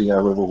of course, we're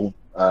all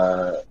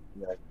at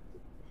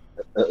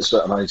a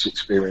certain age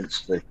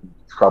experienced the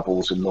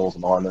troubles in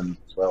Northern Ireland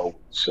as well,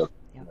 which I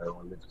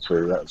lived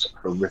through. That was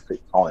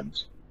horrific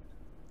times,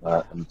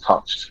 and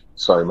touched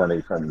so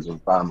many friends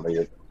and family.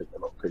 I think a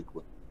lot of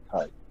people in the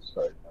UK.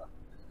 So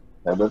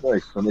we're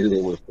very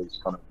familiar with these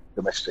kind of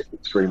domestic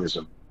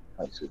extremism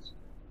cases.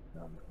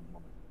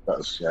 That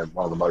was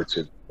one of the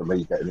motives for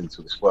me getting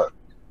into this work,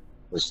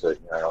 was that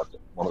I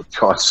want to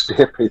try and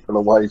steer people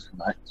away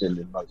from acting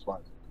in those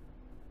ways.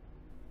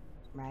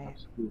 Right.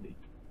 Absolutely.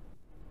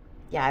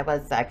 Yeah, I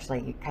was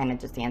actually, you kind of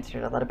just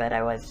answered a little bit.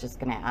 I was just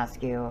going to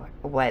ask you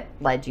what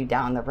led you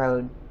down the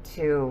road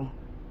to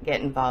get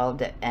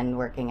involved in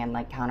working in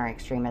like counter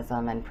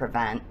extremism and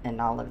Prevent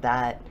and all of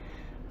that.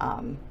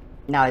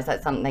 Now, is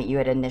that something that you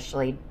had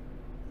initially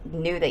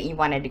knew that you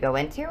wanted to go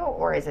into,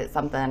 or is it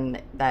something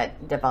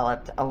that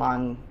developed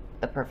along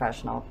the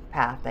professional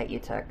path that you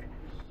took?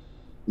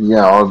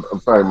 Yeah, I'm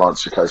very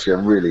much the case.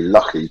 I'm really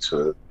lucky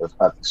to have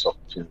had this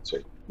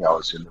opportunity. I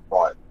was in the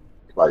right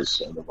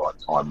place at the right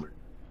time,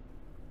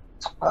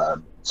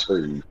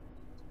 to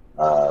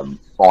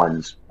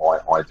find my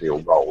ideal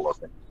role. I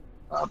think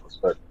I was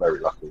very, very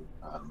lucky.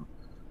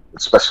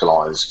 It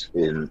specialised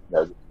in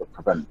the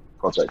Prevent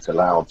project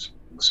allowed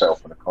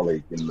myself and a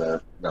colleague in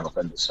the Young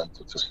Offenders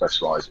Centre to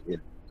specialise in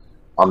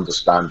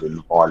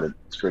understanding violent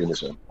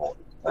extremism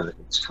and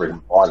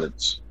extreme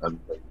violence, and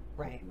they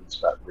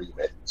used that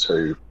remit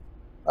to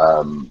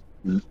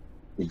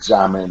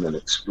examine and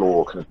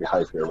explore kind of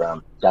behaviour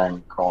around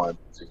gang crime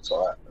and things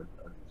like that,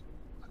 and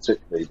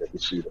particularly the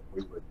issue that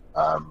we were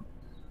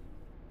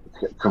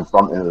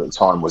confronting at the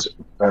time was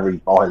very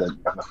violent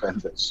young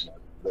offenders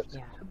that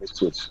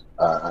committed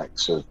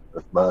acts of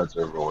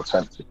murder or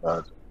attempted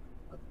murder,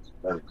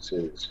 very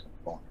serious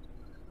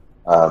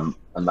crime,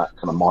 and that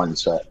kind of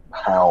mindset,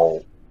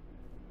 how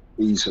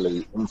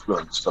easily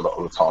influenced a lot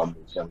of the time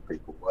these young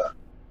people were.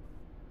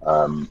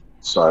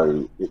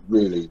 So it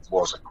really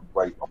was a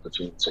great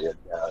opportunity, and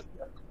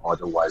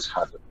I'd always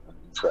had an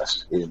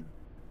interest in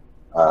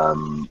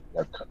kind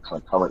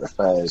of current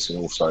affairs, and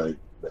also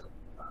the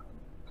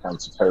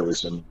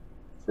counter-terrorism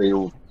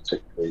field,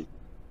 particularly.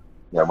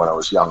 When I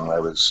was young,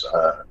 there was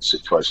a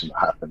situation that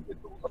happened in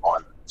Northern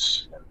Ireland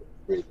that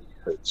really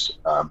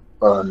had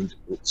burned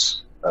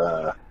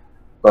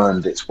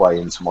its way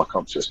into my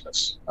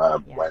consciousness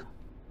when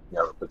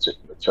a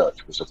particular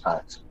church was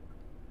attacked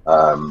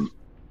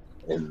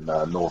in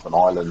Northern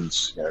Ireland.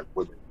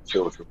 Women and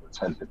children were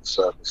attending the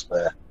service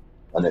there,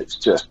 and it's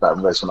just that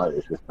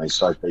resonated with me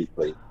so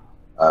deeply.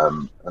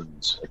 And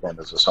again,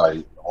 as I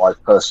say, I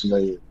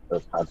personally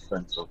have had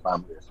friends or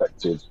family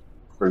affected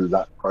through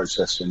that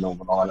process in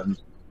Northern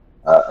Ireland,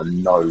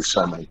 and know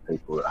so many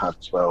people that have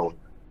as well.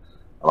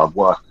 And I've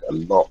worked a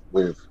lot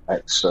with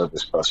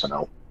ex-service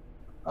personnel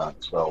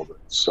as well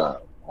that's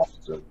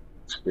often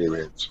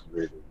experienced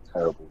really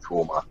terrible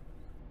trauma.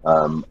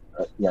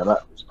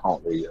 That was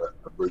partly a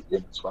route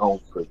in as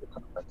well through the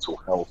kind of mental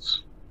health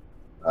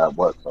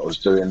work that I was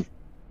doing.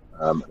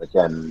 And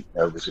again,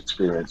 I was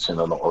experiencing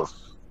a lot of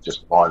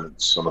just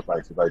violence on a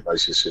day-to-day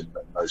basis in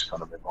those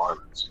kind of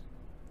environments.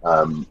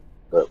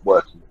 But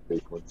working with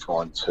people and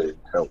trying to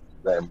help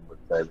them with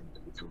their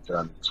individual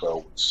journey as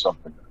well was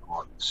something that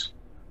I was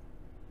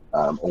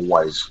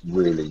always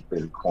really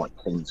been quite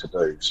keen to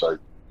do. So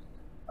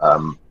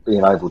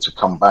being able to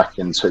come back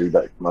into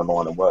that kind of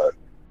line of work,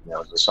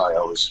 as I say,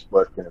 I was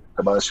working in a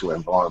commercial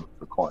environment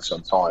for quite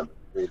some time and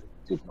really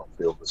did not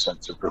feel the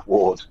sense of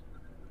reward.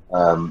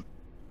 And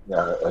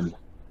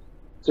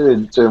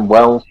doing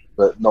well,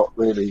 but not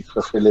really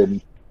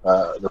fulfilling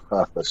the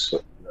purpose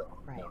that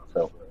I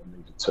felt that I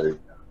needed to,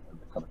 and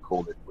the kind of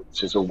calling, which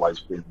has always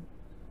been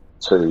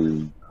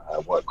to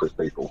work with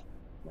people.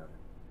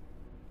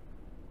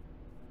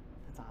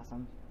 That's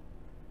awesome.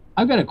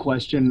 I've got a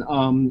question.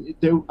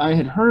 I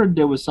had heard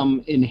there was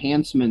some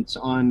enhancements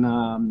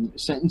on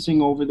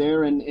sentencing over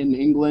there in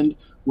England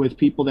with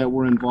people that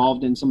were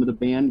involved in some of the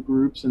band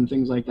groups and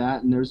things like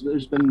that. And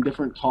there's been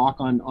different talk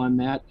on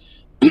that.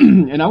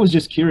 And I was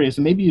just curious,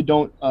 and maybe you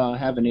don't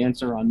have an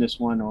answer on this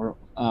one, or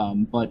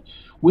but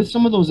with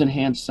some of those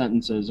enhanced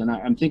sentences, and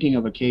I'm thinking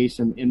of a case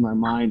in my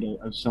mind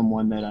of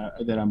someone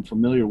that I'm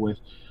familiar with.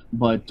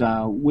 But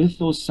with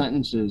those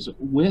sentences,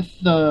 with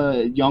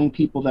the young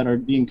people that are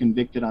being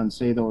convicted on,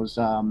 say, those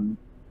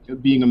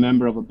being a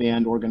member of a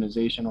banned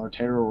organization or a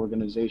terror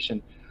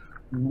organization,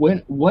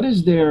 what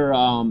is their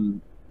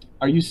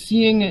are you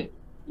seeing it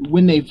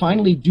when they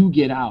finally do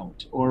get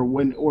out,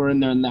 or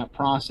in that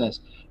process?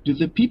 Do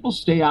the people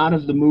stay out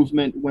of the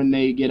movement when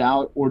they get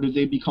out, or do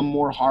they become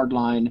more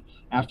hardline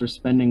after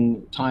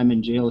spending time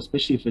in jail,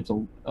 especially if it's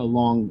a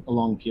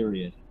long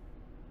period?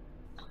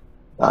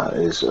 That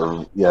is,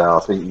 yeah, I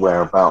think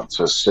we're about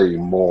to see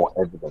more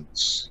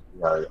evidence,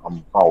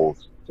 unfold,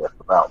 Jeff,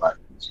 about that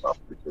kind of stuff,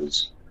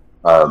 because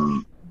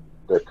um,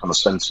 the kind of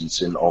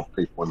sentencing of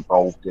people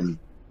involved in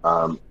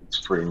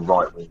extreme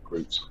right-wing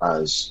groups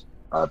has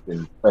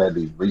been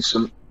fairly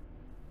recent.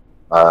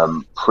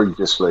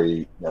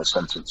 Previously,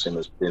 sentencing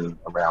has been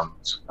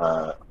around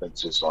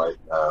offences like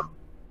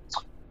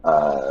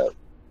uh,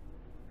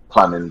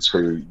 planning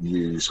to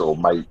use or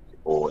make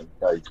or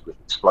engage with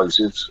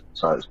explosives.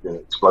 So it's been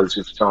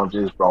explosive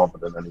charges rather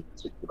than any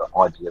particular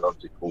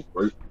ideological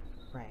group.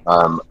 Right.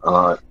 And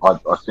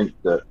I think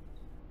that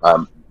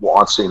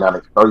what I've seen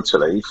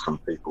anecdotally from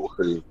people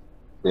who've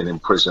been in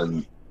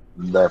prison,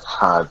 they've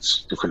had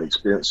different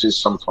experiences.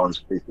 Sometimes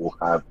people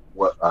have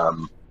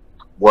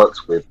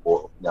worked with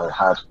or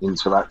had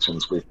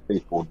interactions with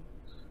people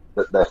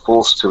that they're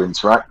forced to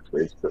interact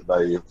with, that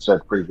they have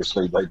said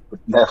previously they would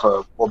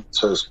never want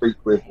to speak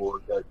with,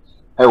 or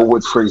hell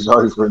would freeze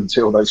over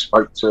until they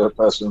spoke to a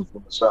person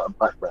from a certain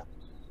background.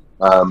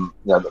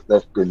 That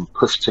they've been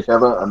pushed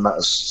together, and that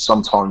has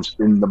sometimes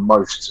been the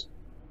most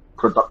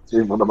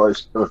productive or the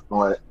most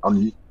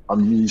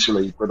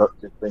unusually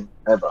productive thing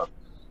ever.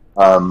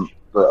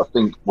 But I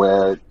think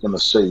we're going to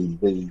see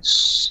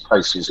these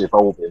cases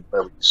evolving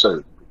very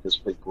soon, because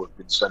people have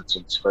been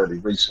sentenced fairly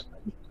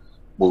recently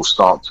will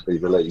start to be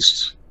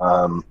released,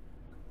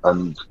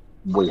 and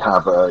we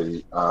have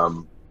a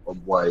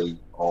way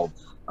of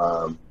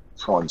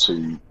trying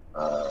to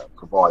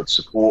provide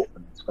support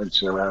and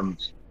intervention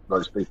around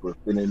those people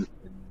who've been in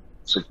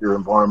secure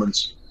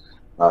environments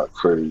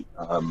through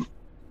a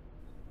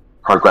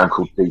program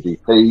called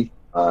DDP,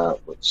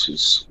 which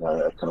is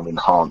a kind of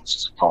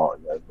enhanced part,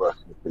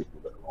 working with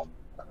people that are on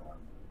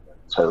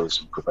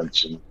terrorism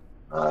prevention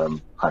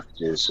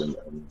packages and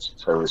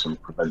terrorism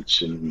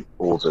prevention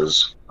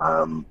orders,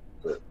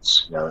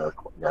 that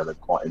they're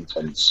quite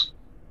intense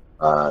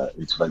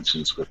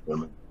interventions with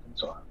them and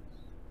things like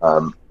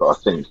that. But I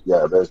think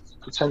there's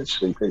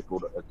potentially people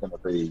that are going to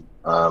be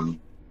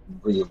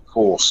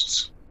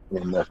reinforced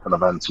in their kind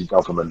of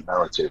anti-government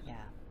narrative.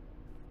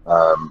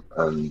 Yeah.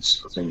 And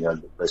I think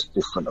there's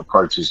different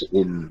approaches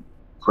in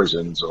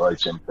prisons or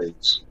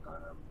HMPs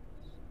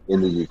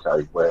in the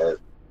UK where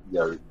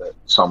that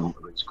some of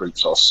these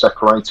groups are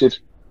separated,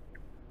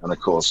 and of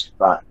course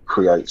that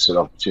creates an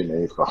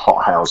opportunity for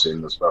hot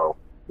housing as well.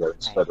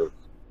 Instead of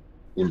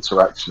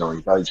interaction or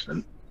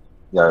engagement,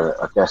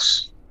 I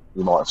guess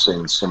you might have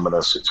seen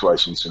similar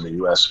situations in the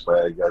US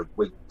where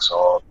wings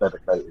are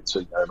dedicated to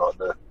like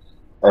the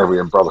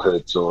Aryan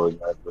Brotherhoods or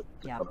the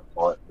kind of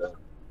like the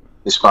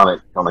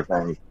Hispanic kind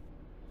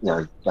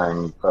of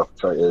gang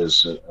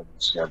perpetrators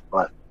and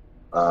black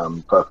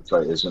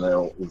perpetrators, and they're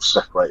all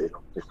separated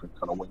on different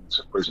kind of wings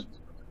of prisons.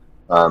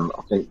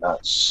 I think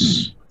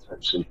that's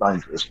potentially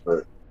dangerous,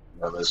 but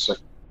there's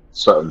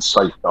certain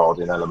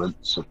safeguarding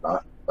elements of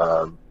that.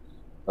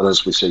 And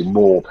as we see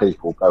more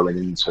people going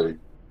into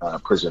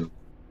prison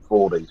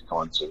for these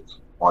kinds of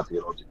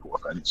ideological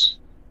offence,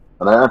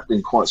 and they have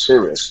been quite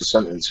serious. The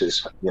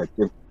sentences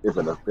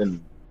given have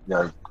been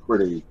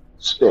pretty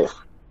stiff.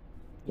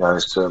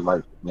 As to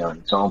make an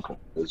example,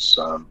 because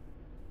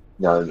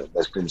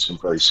there's been some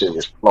very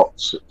serious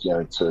plots,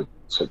 to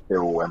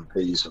kill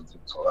MPs and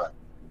things like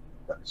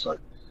that. So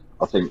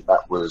I think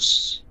that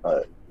was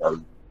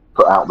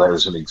put out there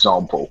as an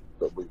example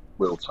that we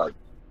will take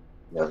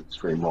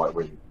extreme right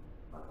wing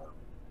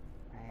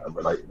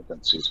related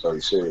offences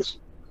very seriously.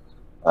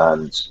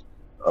 And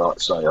like I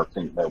say, I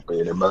think there'll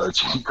be an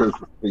emerging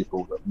group of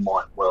people that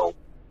might well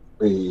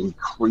be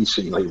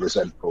increasingly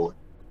resentful.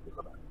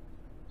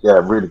 Yeah,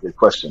 really good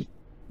question.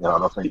 And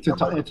I think it's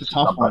a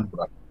tough one.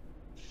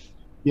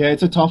 Yeah,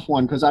 it's a tough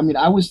one, because I mean,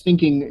 I was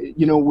thinking,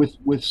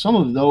 with some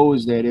of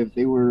those, that if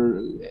they were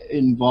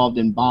involved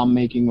in bomb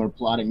making or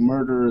plotting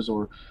murders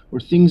or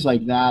things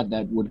like that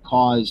would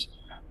cause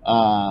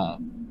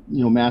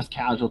mass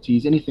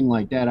casualties, anything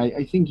like that,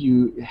 I think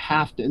you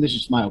have to, and this is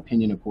just my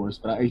opinion, of course,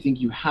 but I think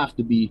you have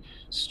to be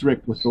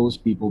strict with those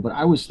people. But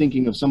I was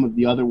thinking of some of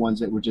the other ones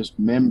that were just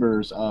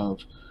members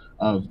of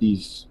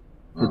these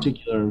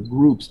particular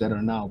groups that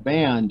are now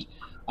banned.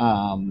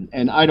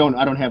 And I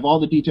don't have all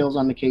the details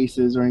on the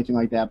cases or anything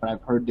like that, but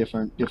I've heard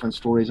different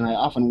stories, and I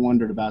often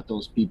wondered about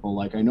those people.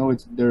 Like, I know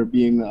they're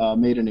being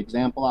made an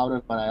example out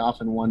of, but I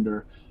often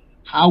wonder,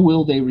 how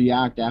will they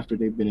react after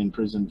they've been in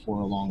prison for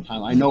a long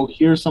time? I know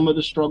here's some of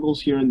the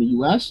struggles here in the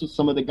U.S.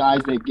 Some of the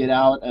guys that get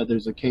out.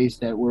 There's a case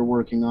that we're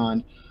working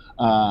on,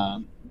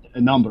 a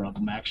number of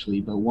them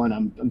actually, but one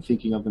I'm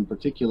thinking of in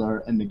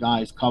particular, and the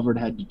guy's covered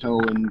head to toe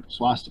in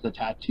swastika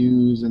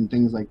tattoos and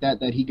things like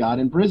that he got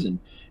in prison.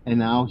 And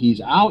now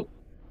he's out,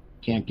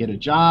 can't get a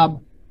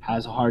job,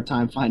 has a hard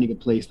time finding a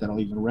place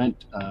that'll even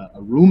rent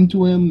a room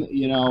to him,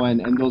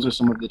 and those are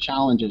some of the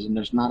challenges. And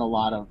there's not a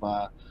lot of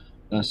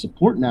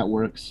support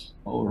networks,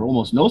 or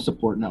almost no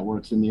support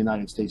networks in the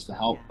United States to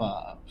help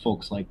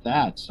folks like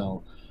that.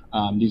 So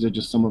these are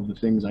just some of the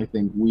things I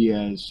think we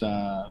as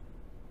the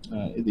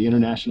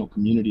international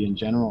community in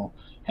general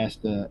has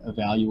to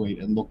evaluate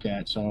and look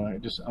at. So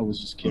I was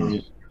just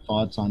curious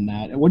thoughts on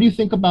that. And what do you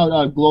think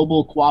about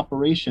global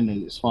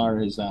cooperation as far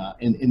as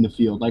in the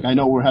field? Like, I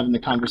know we're having the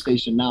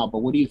conversation now, but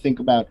what do you think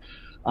about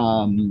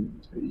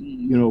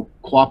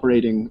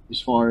cooperating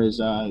as far as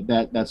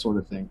that sort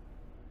of thing?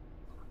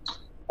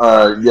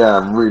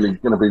 Yeah, really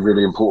going to be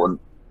really important.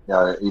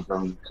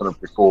 Even kind of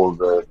before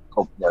the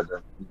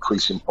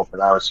increasing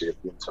popularity of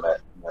the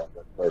internet,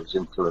 there's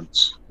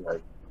influence,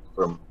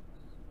 from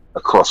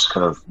across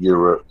kind of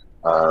Europe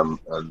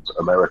and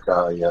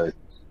America.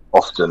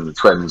 Often the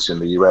trends in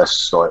the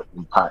US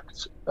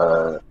impact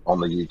on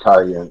the UK,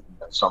 and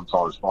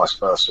sometimes vice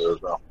versa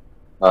as well.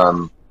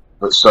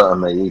 But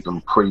certainly,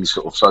 even pre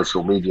sort of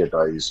social media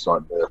days,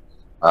 like the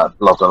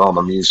Blood and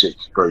Honor music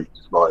group,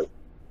 or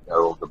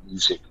the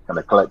music kind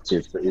of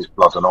collective that is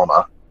Blood and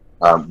Honor,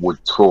 would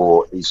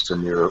tour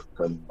Eastern Europe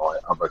and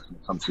other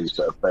countries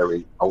that are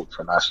very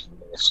ultra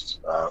nationalist,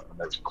 and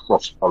there's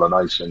cross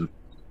pollination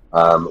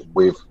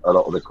with a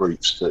lot of the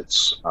groups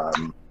that's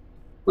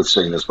we've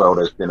seen as well.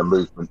 There's been a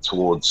movement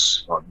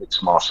towards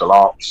mixed martial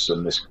arts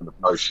and this kind of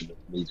notion of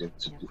needing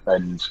to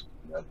defend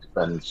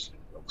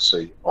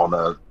obviously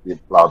honour, the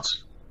blood,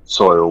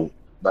 soil,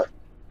 that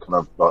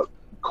kind of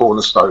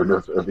cornerstone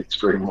of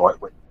extreme right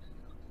wing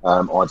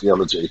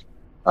ideology.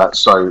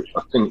 So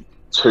I think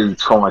to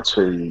try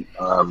to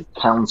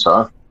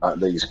counter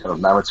these kind of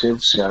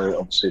narratives,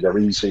 obviously they're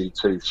easy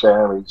to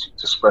share, easy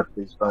to spread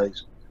these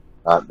days.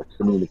 The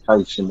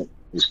communication that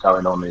is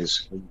going on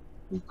is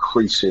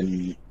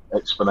increasing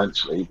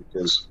exponentially,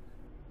 because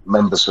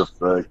members of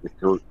the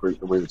group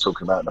that we were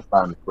talking about, the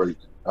band group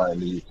in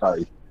the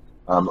UK,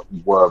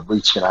 were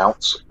reaching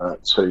out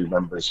to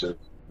members of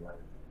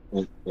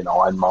in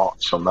Iron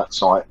March on that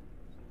site,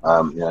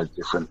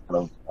 different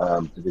kind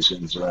of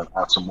divisions around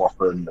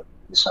Atomwaffen, the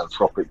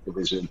Misanthropic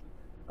division,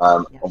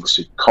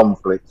 obviously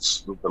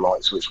conflicts, the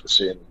likes which we're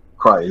seeing in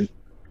Ukraine.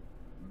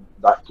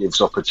 That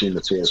gives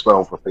opportunity as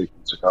well for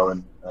people to go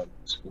and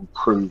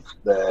improve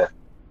their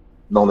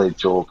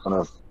knowledge, or kind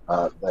of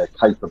their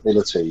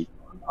capability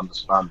and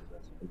understanding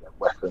of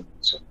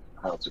weapons and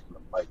how to kind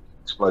of make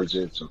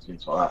explosives and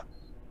things like that.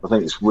 I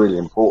think it's really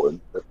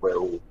important that we're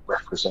all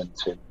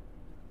representing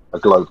a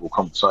global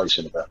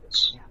conversation about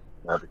this,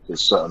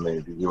 because certainly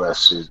the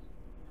US is,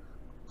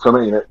 for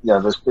me,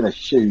 there's been a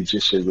huge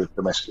issue with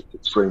domestic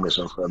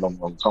extremism for a long,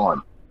 long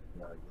time,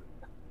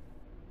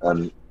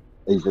 and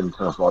even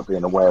kind of like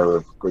being aware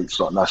of groups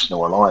like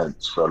National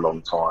Alliance for a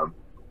long time,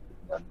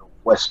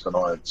 Northwest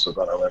Alliance. I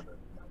don't know whether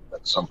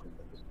that's something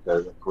that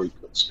is a group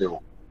that's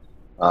still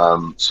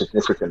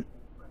significant,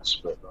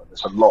 but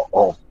there's a lot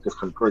of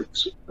different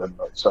groups, and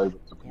like so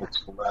with the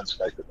political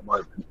landscape at the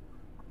moment,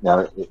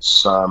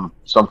 it's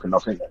something I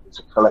think that is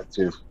a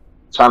collective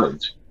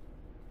challenge,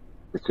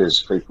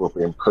 because people are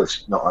being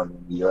pushed not only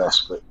in the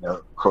US but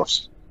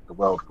across the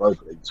world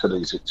globally to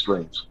these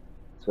extremes,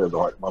 to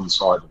like one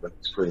side of an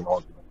extreme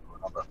argument or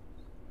another.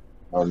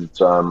 And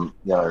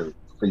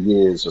for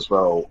years as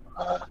well,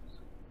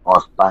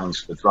 I've banged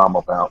the drum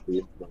about the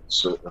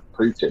influence of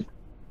Putin,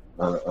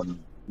 and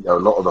a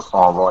lot of the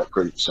far right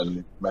groups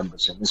and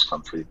members in this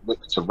country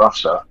look to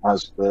Russia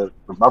as the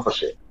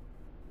mothership.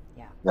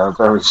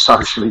 Very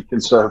socially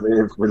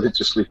conservative,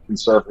 religiously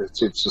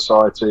conservative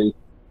society,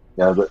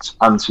 that's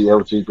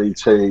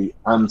anti-LGBT,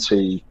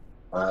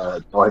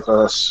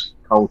 anti-diverse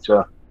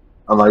culture,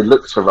 and they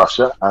look to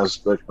Russia as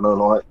the kind of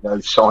like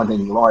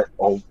shining light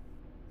of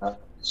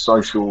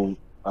social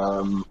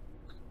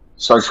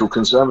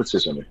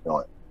conservatism, if you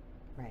like.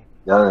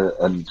 Right.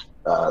 And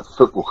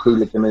football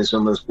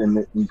hooliganism has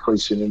been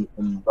increasing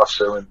in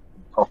Russia in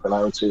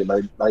popularity, and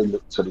they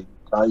look to the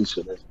UK.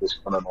 So there's this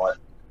kind of like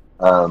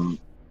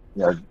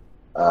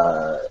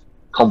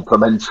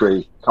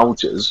complementary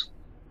cultures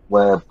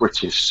where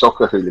British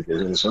soccer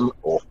hooliganism,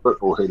 or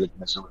football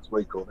hooliganism as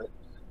we call it,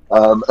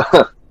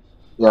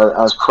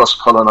 has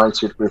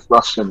cross-pollinated with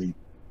Russian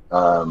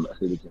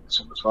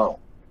hooliganism as well.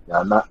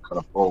 And that kind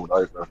of boiled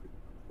over.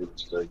 It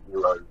was the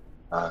Euro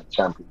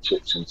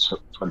Championships in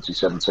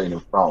 2017 in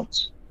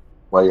France,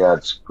 where you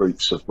had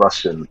groups of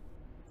Russian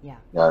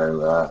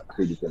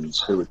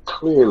hooligans who were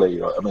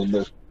clearly, I mean,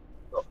 the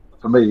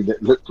for me,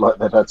 it looked like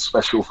they'd had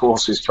special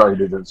forces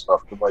training and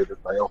stuff. The way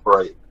that they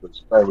operated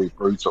was very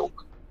brutal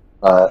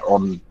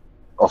on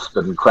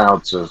often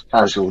crowds of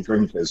casual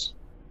drinkers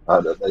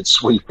that they'd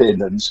sweep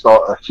in and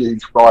start a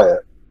huge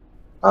riot.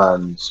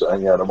 And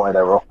yeah, the way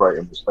they were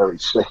operating was very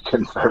slick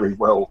and very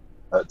well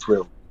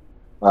drilled.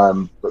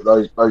 But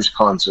those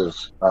kinds of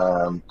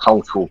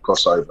cultural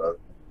crossover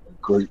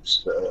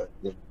groups that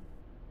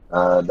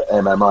are in the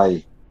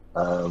MMA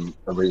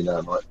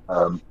arena, like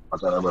I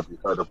don't know whether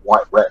you've heard of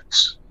White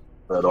Rex,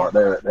 but like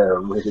they're a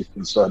really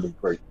concerning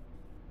group.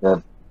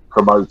 They're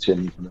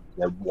promoting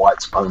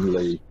white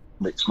only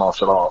mixed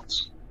martial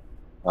arts,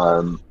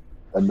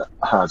 and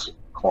had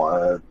quite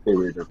a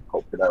period of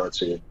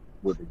popularity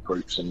within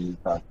groups in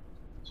the UK.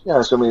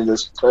 Yeah, so I mean,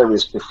 there's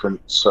various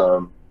different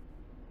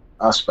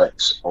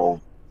aspects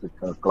of the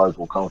kind of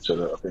global culture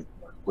that I think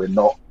we're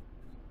not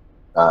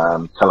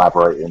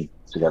collaborating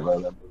together,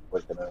 then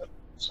we're going to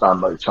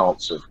stand no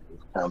chance of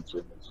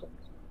countering these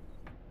things.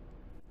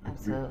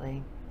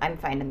 Absolutely. I'm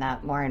finding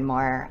that more and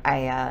more.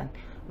 I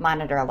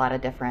monitor a lot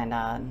of different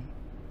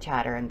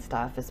chatter and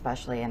stuff,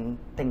 especially in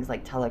things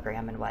like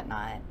Telegram and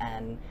whatnot.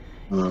 And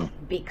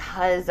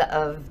because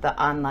of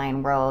the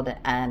online world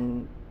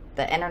and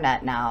the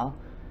internet now,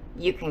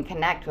 you can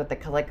connect with the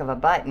click of a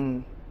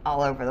button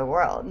all over the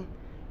world.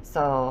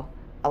 So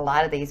a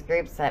lot of these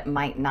groups that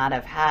might not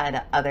have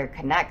had other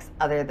connects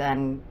other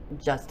than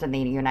just in the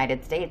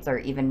United States or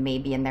even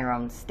maybe in their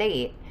own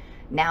state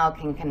now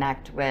can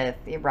connect with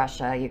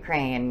Russia,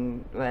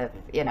 Ukraine, with,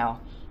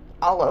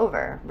 all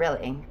over,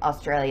 really,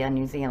 Australia,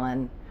 New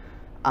Zealand.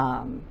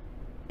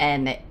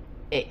 And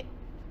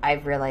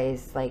I've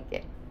realized,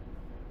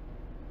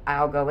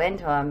 I'll go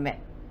into them,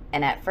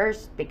 and at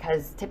first,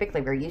 because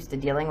typically we're used to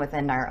dealing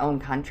within our own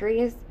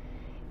countries,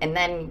 and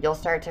then you'll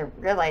start to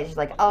realize,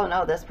 oh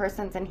no, this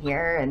person's in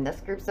here, and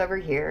this group's over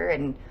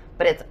here,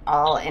 but it's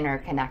all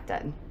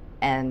interconnected,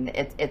 and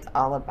it's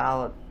all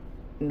about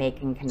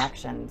making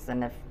connections,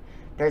 and if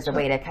there's a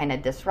way to kind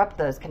of disrupt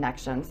those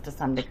connections to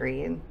some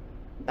degree,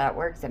 that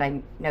works. And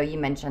I know you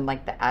mentioned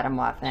the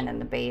Atomwaffen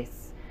and the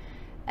base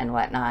and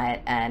whatnot,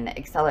 and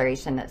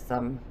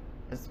accelerationism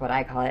is what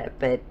I call it,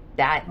 but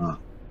that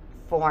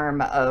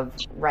form of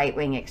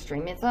right-wing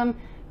extremism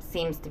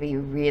seems to be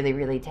really,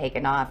 really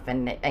taken off.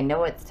 And I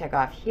know it's took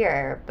off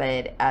here,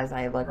 but as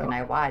I look and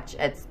I watch,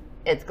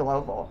 it's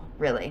global,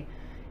 really.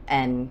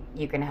 And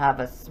you can have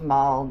a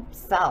small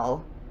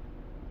cell,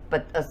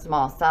 but a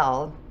small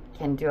cell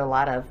can do a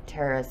lot of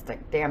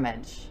terroristic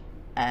damage.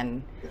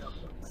 And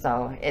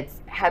so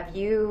have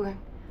you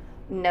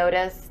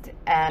noticed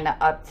an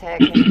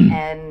uptick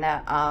in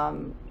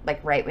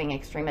right-wing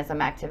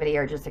extremism activity,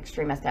 or just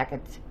extremist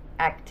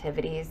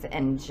activities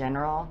in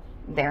general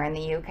there in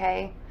the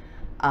UK?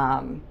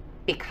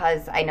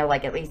 Because I know,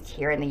 at least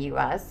here in the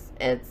US,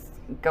 it's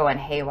going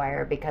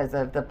haywire because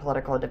of the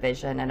political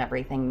division and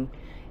everything,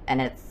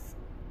 and it's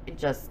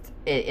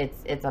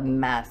a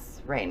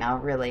mess right now,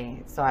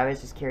 really. So I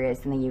was just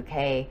curious in the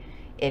UK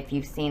if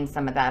you've seen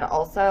some of that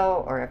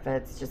also, or if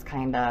it's just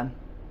kind of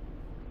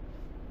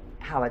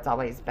how it's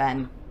always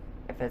been,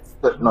 if it's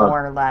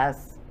more or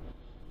less.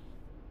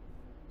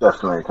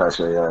 Definitely,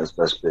 Kasia, yeah,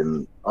 there's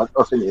been, I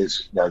think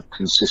it's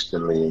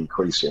consistently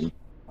increasing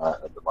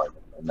at the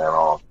moment, and there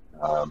are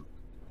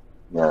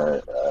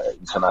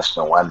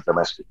international and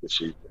domestic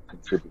issues that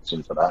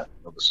contributing to that.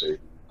 Obviously,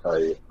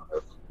 the UK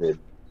have been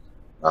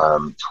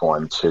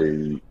trying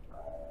to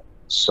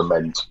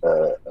cement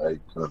a kind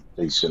of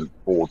decent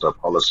border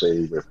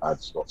policy. We've had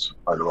lots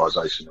of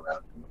polarisation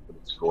around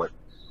political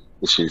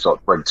issues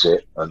like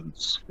Brexit and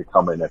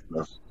becoming a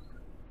kind of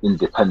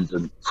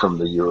independent from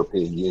the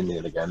European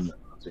Union again.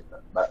 I think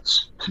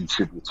that's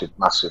contributed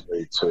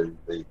massively to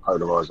the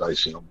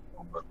polarisation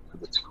on the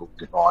political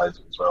divide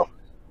as well.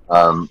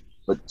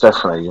 But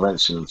definitely, you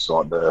mentioned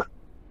the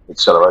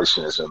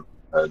accelerationism,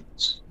 and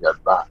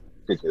that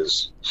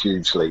figures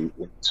hugely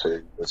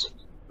into there's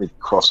big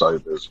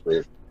crossovers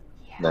with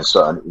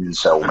certain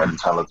incel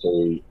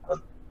mentality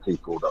and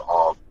people that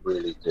are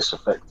really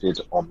disaffected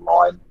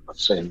online. I've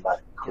seen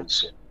that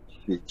increasing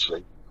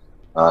hugely,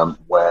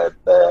 where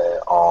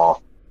there are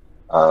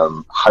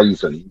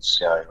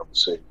havens,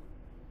 obviously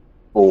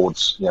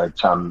boards,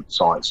 chan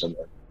sites and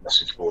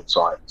message board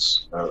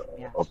sites,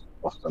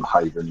 often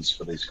havens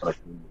for these kind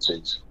of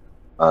communities,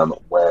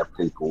 where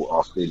people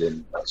are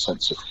feeling that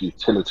sense of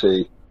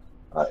futility.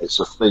 It's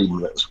a theme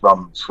that's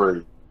run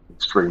through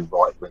extreme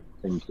right-wing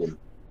thinking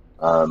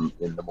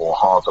in the more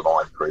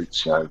harder-line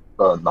groups,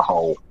 burn the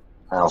whole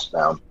house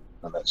down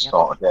and let's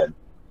start again.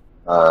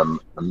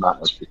 And that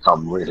has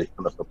become really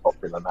kind of the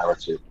popular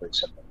narrative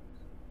recently.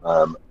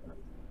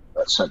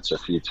 That sense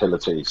of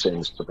futility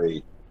seems to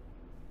be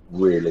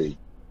really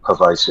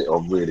pervasive,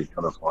 or really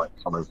kind of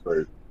coming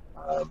through,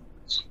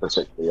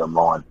 particularly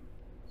online.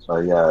 So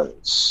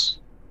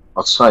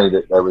I'd say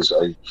that there was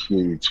a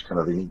huge kind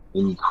of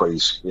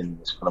increase in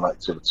this kind of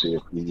activity a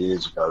few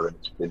years ago, and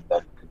it's been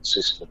then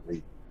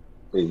consistently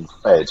being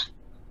fed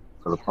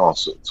for the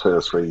past 2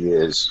 or 3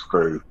 years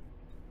through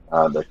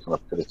the kind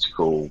of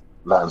political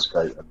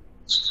landscape and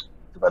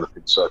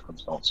developing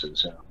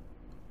circumstances,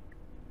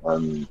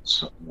 and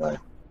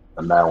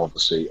and now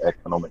obviously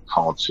economic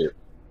hardship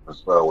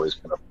as well is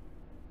going to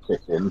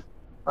kick in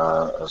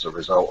as a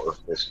result of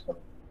this kind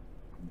of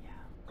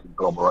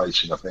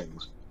conglomeration of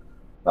things,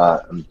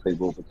 and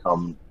people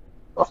become,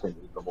 I think,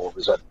 even more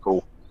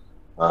resentful.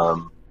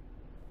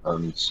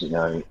 And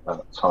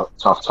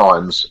tough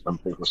times,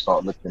 and people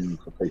start looking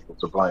for people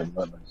to blame,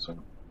 don't they? So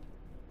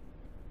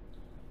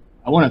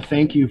I want to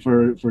thank you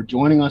for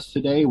joining us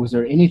today. Was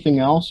there anything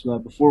else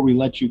before we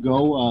let you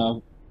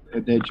go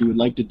that you would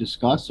like to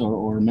discuss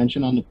or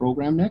mention on the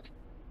program, Nick?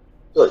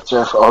 Look,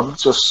 Jeff, I'm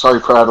just so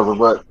proud of the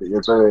work that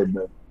you're doing,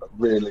 and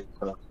really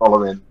kind of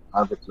following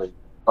avidly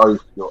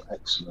both your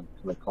excellent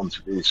kind of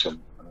contribution.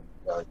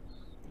 And,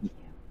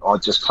 I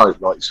just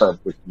hope, like you said,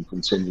 we can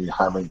continue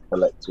having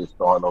collective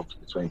dialogues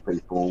between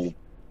people,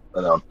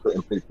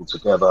 putting people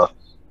together,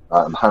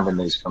 and having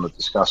these kind of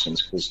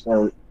discussions, because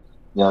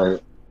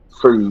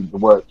through the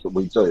work that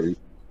we do,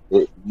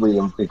 it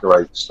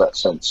reinvigorates that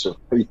sense of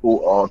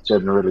people are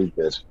generally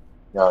good,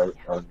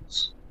 and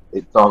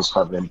it does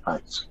have an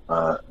impact.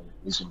 It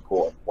is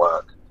important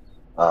work,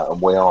 and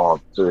we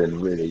are doing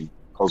really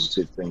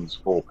positive things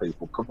for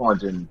people,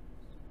 providing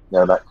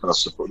that kind of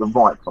support, the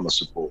right kind of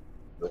support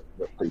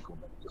that people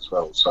need as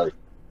well. So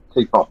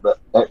keep up that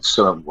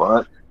excellent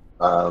work,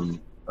 and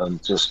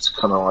just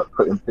kind of like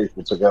putting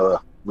people together.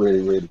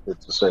 Really, really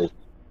good to see.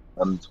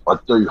 And I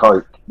do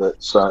hope that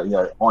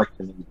I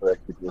can either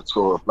give you a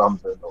tour of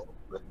London or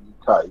the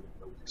UK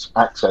with its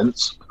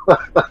accents,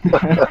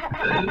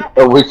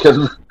 and we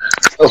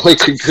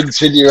can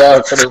continue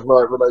our kind of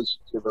like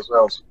relationship as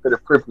well. It's been a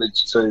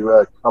privilege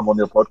to come on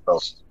your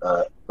podcast.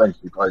 Thank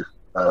you both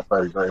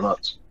very, very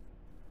much.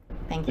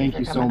 Thank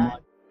you so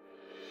much.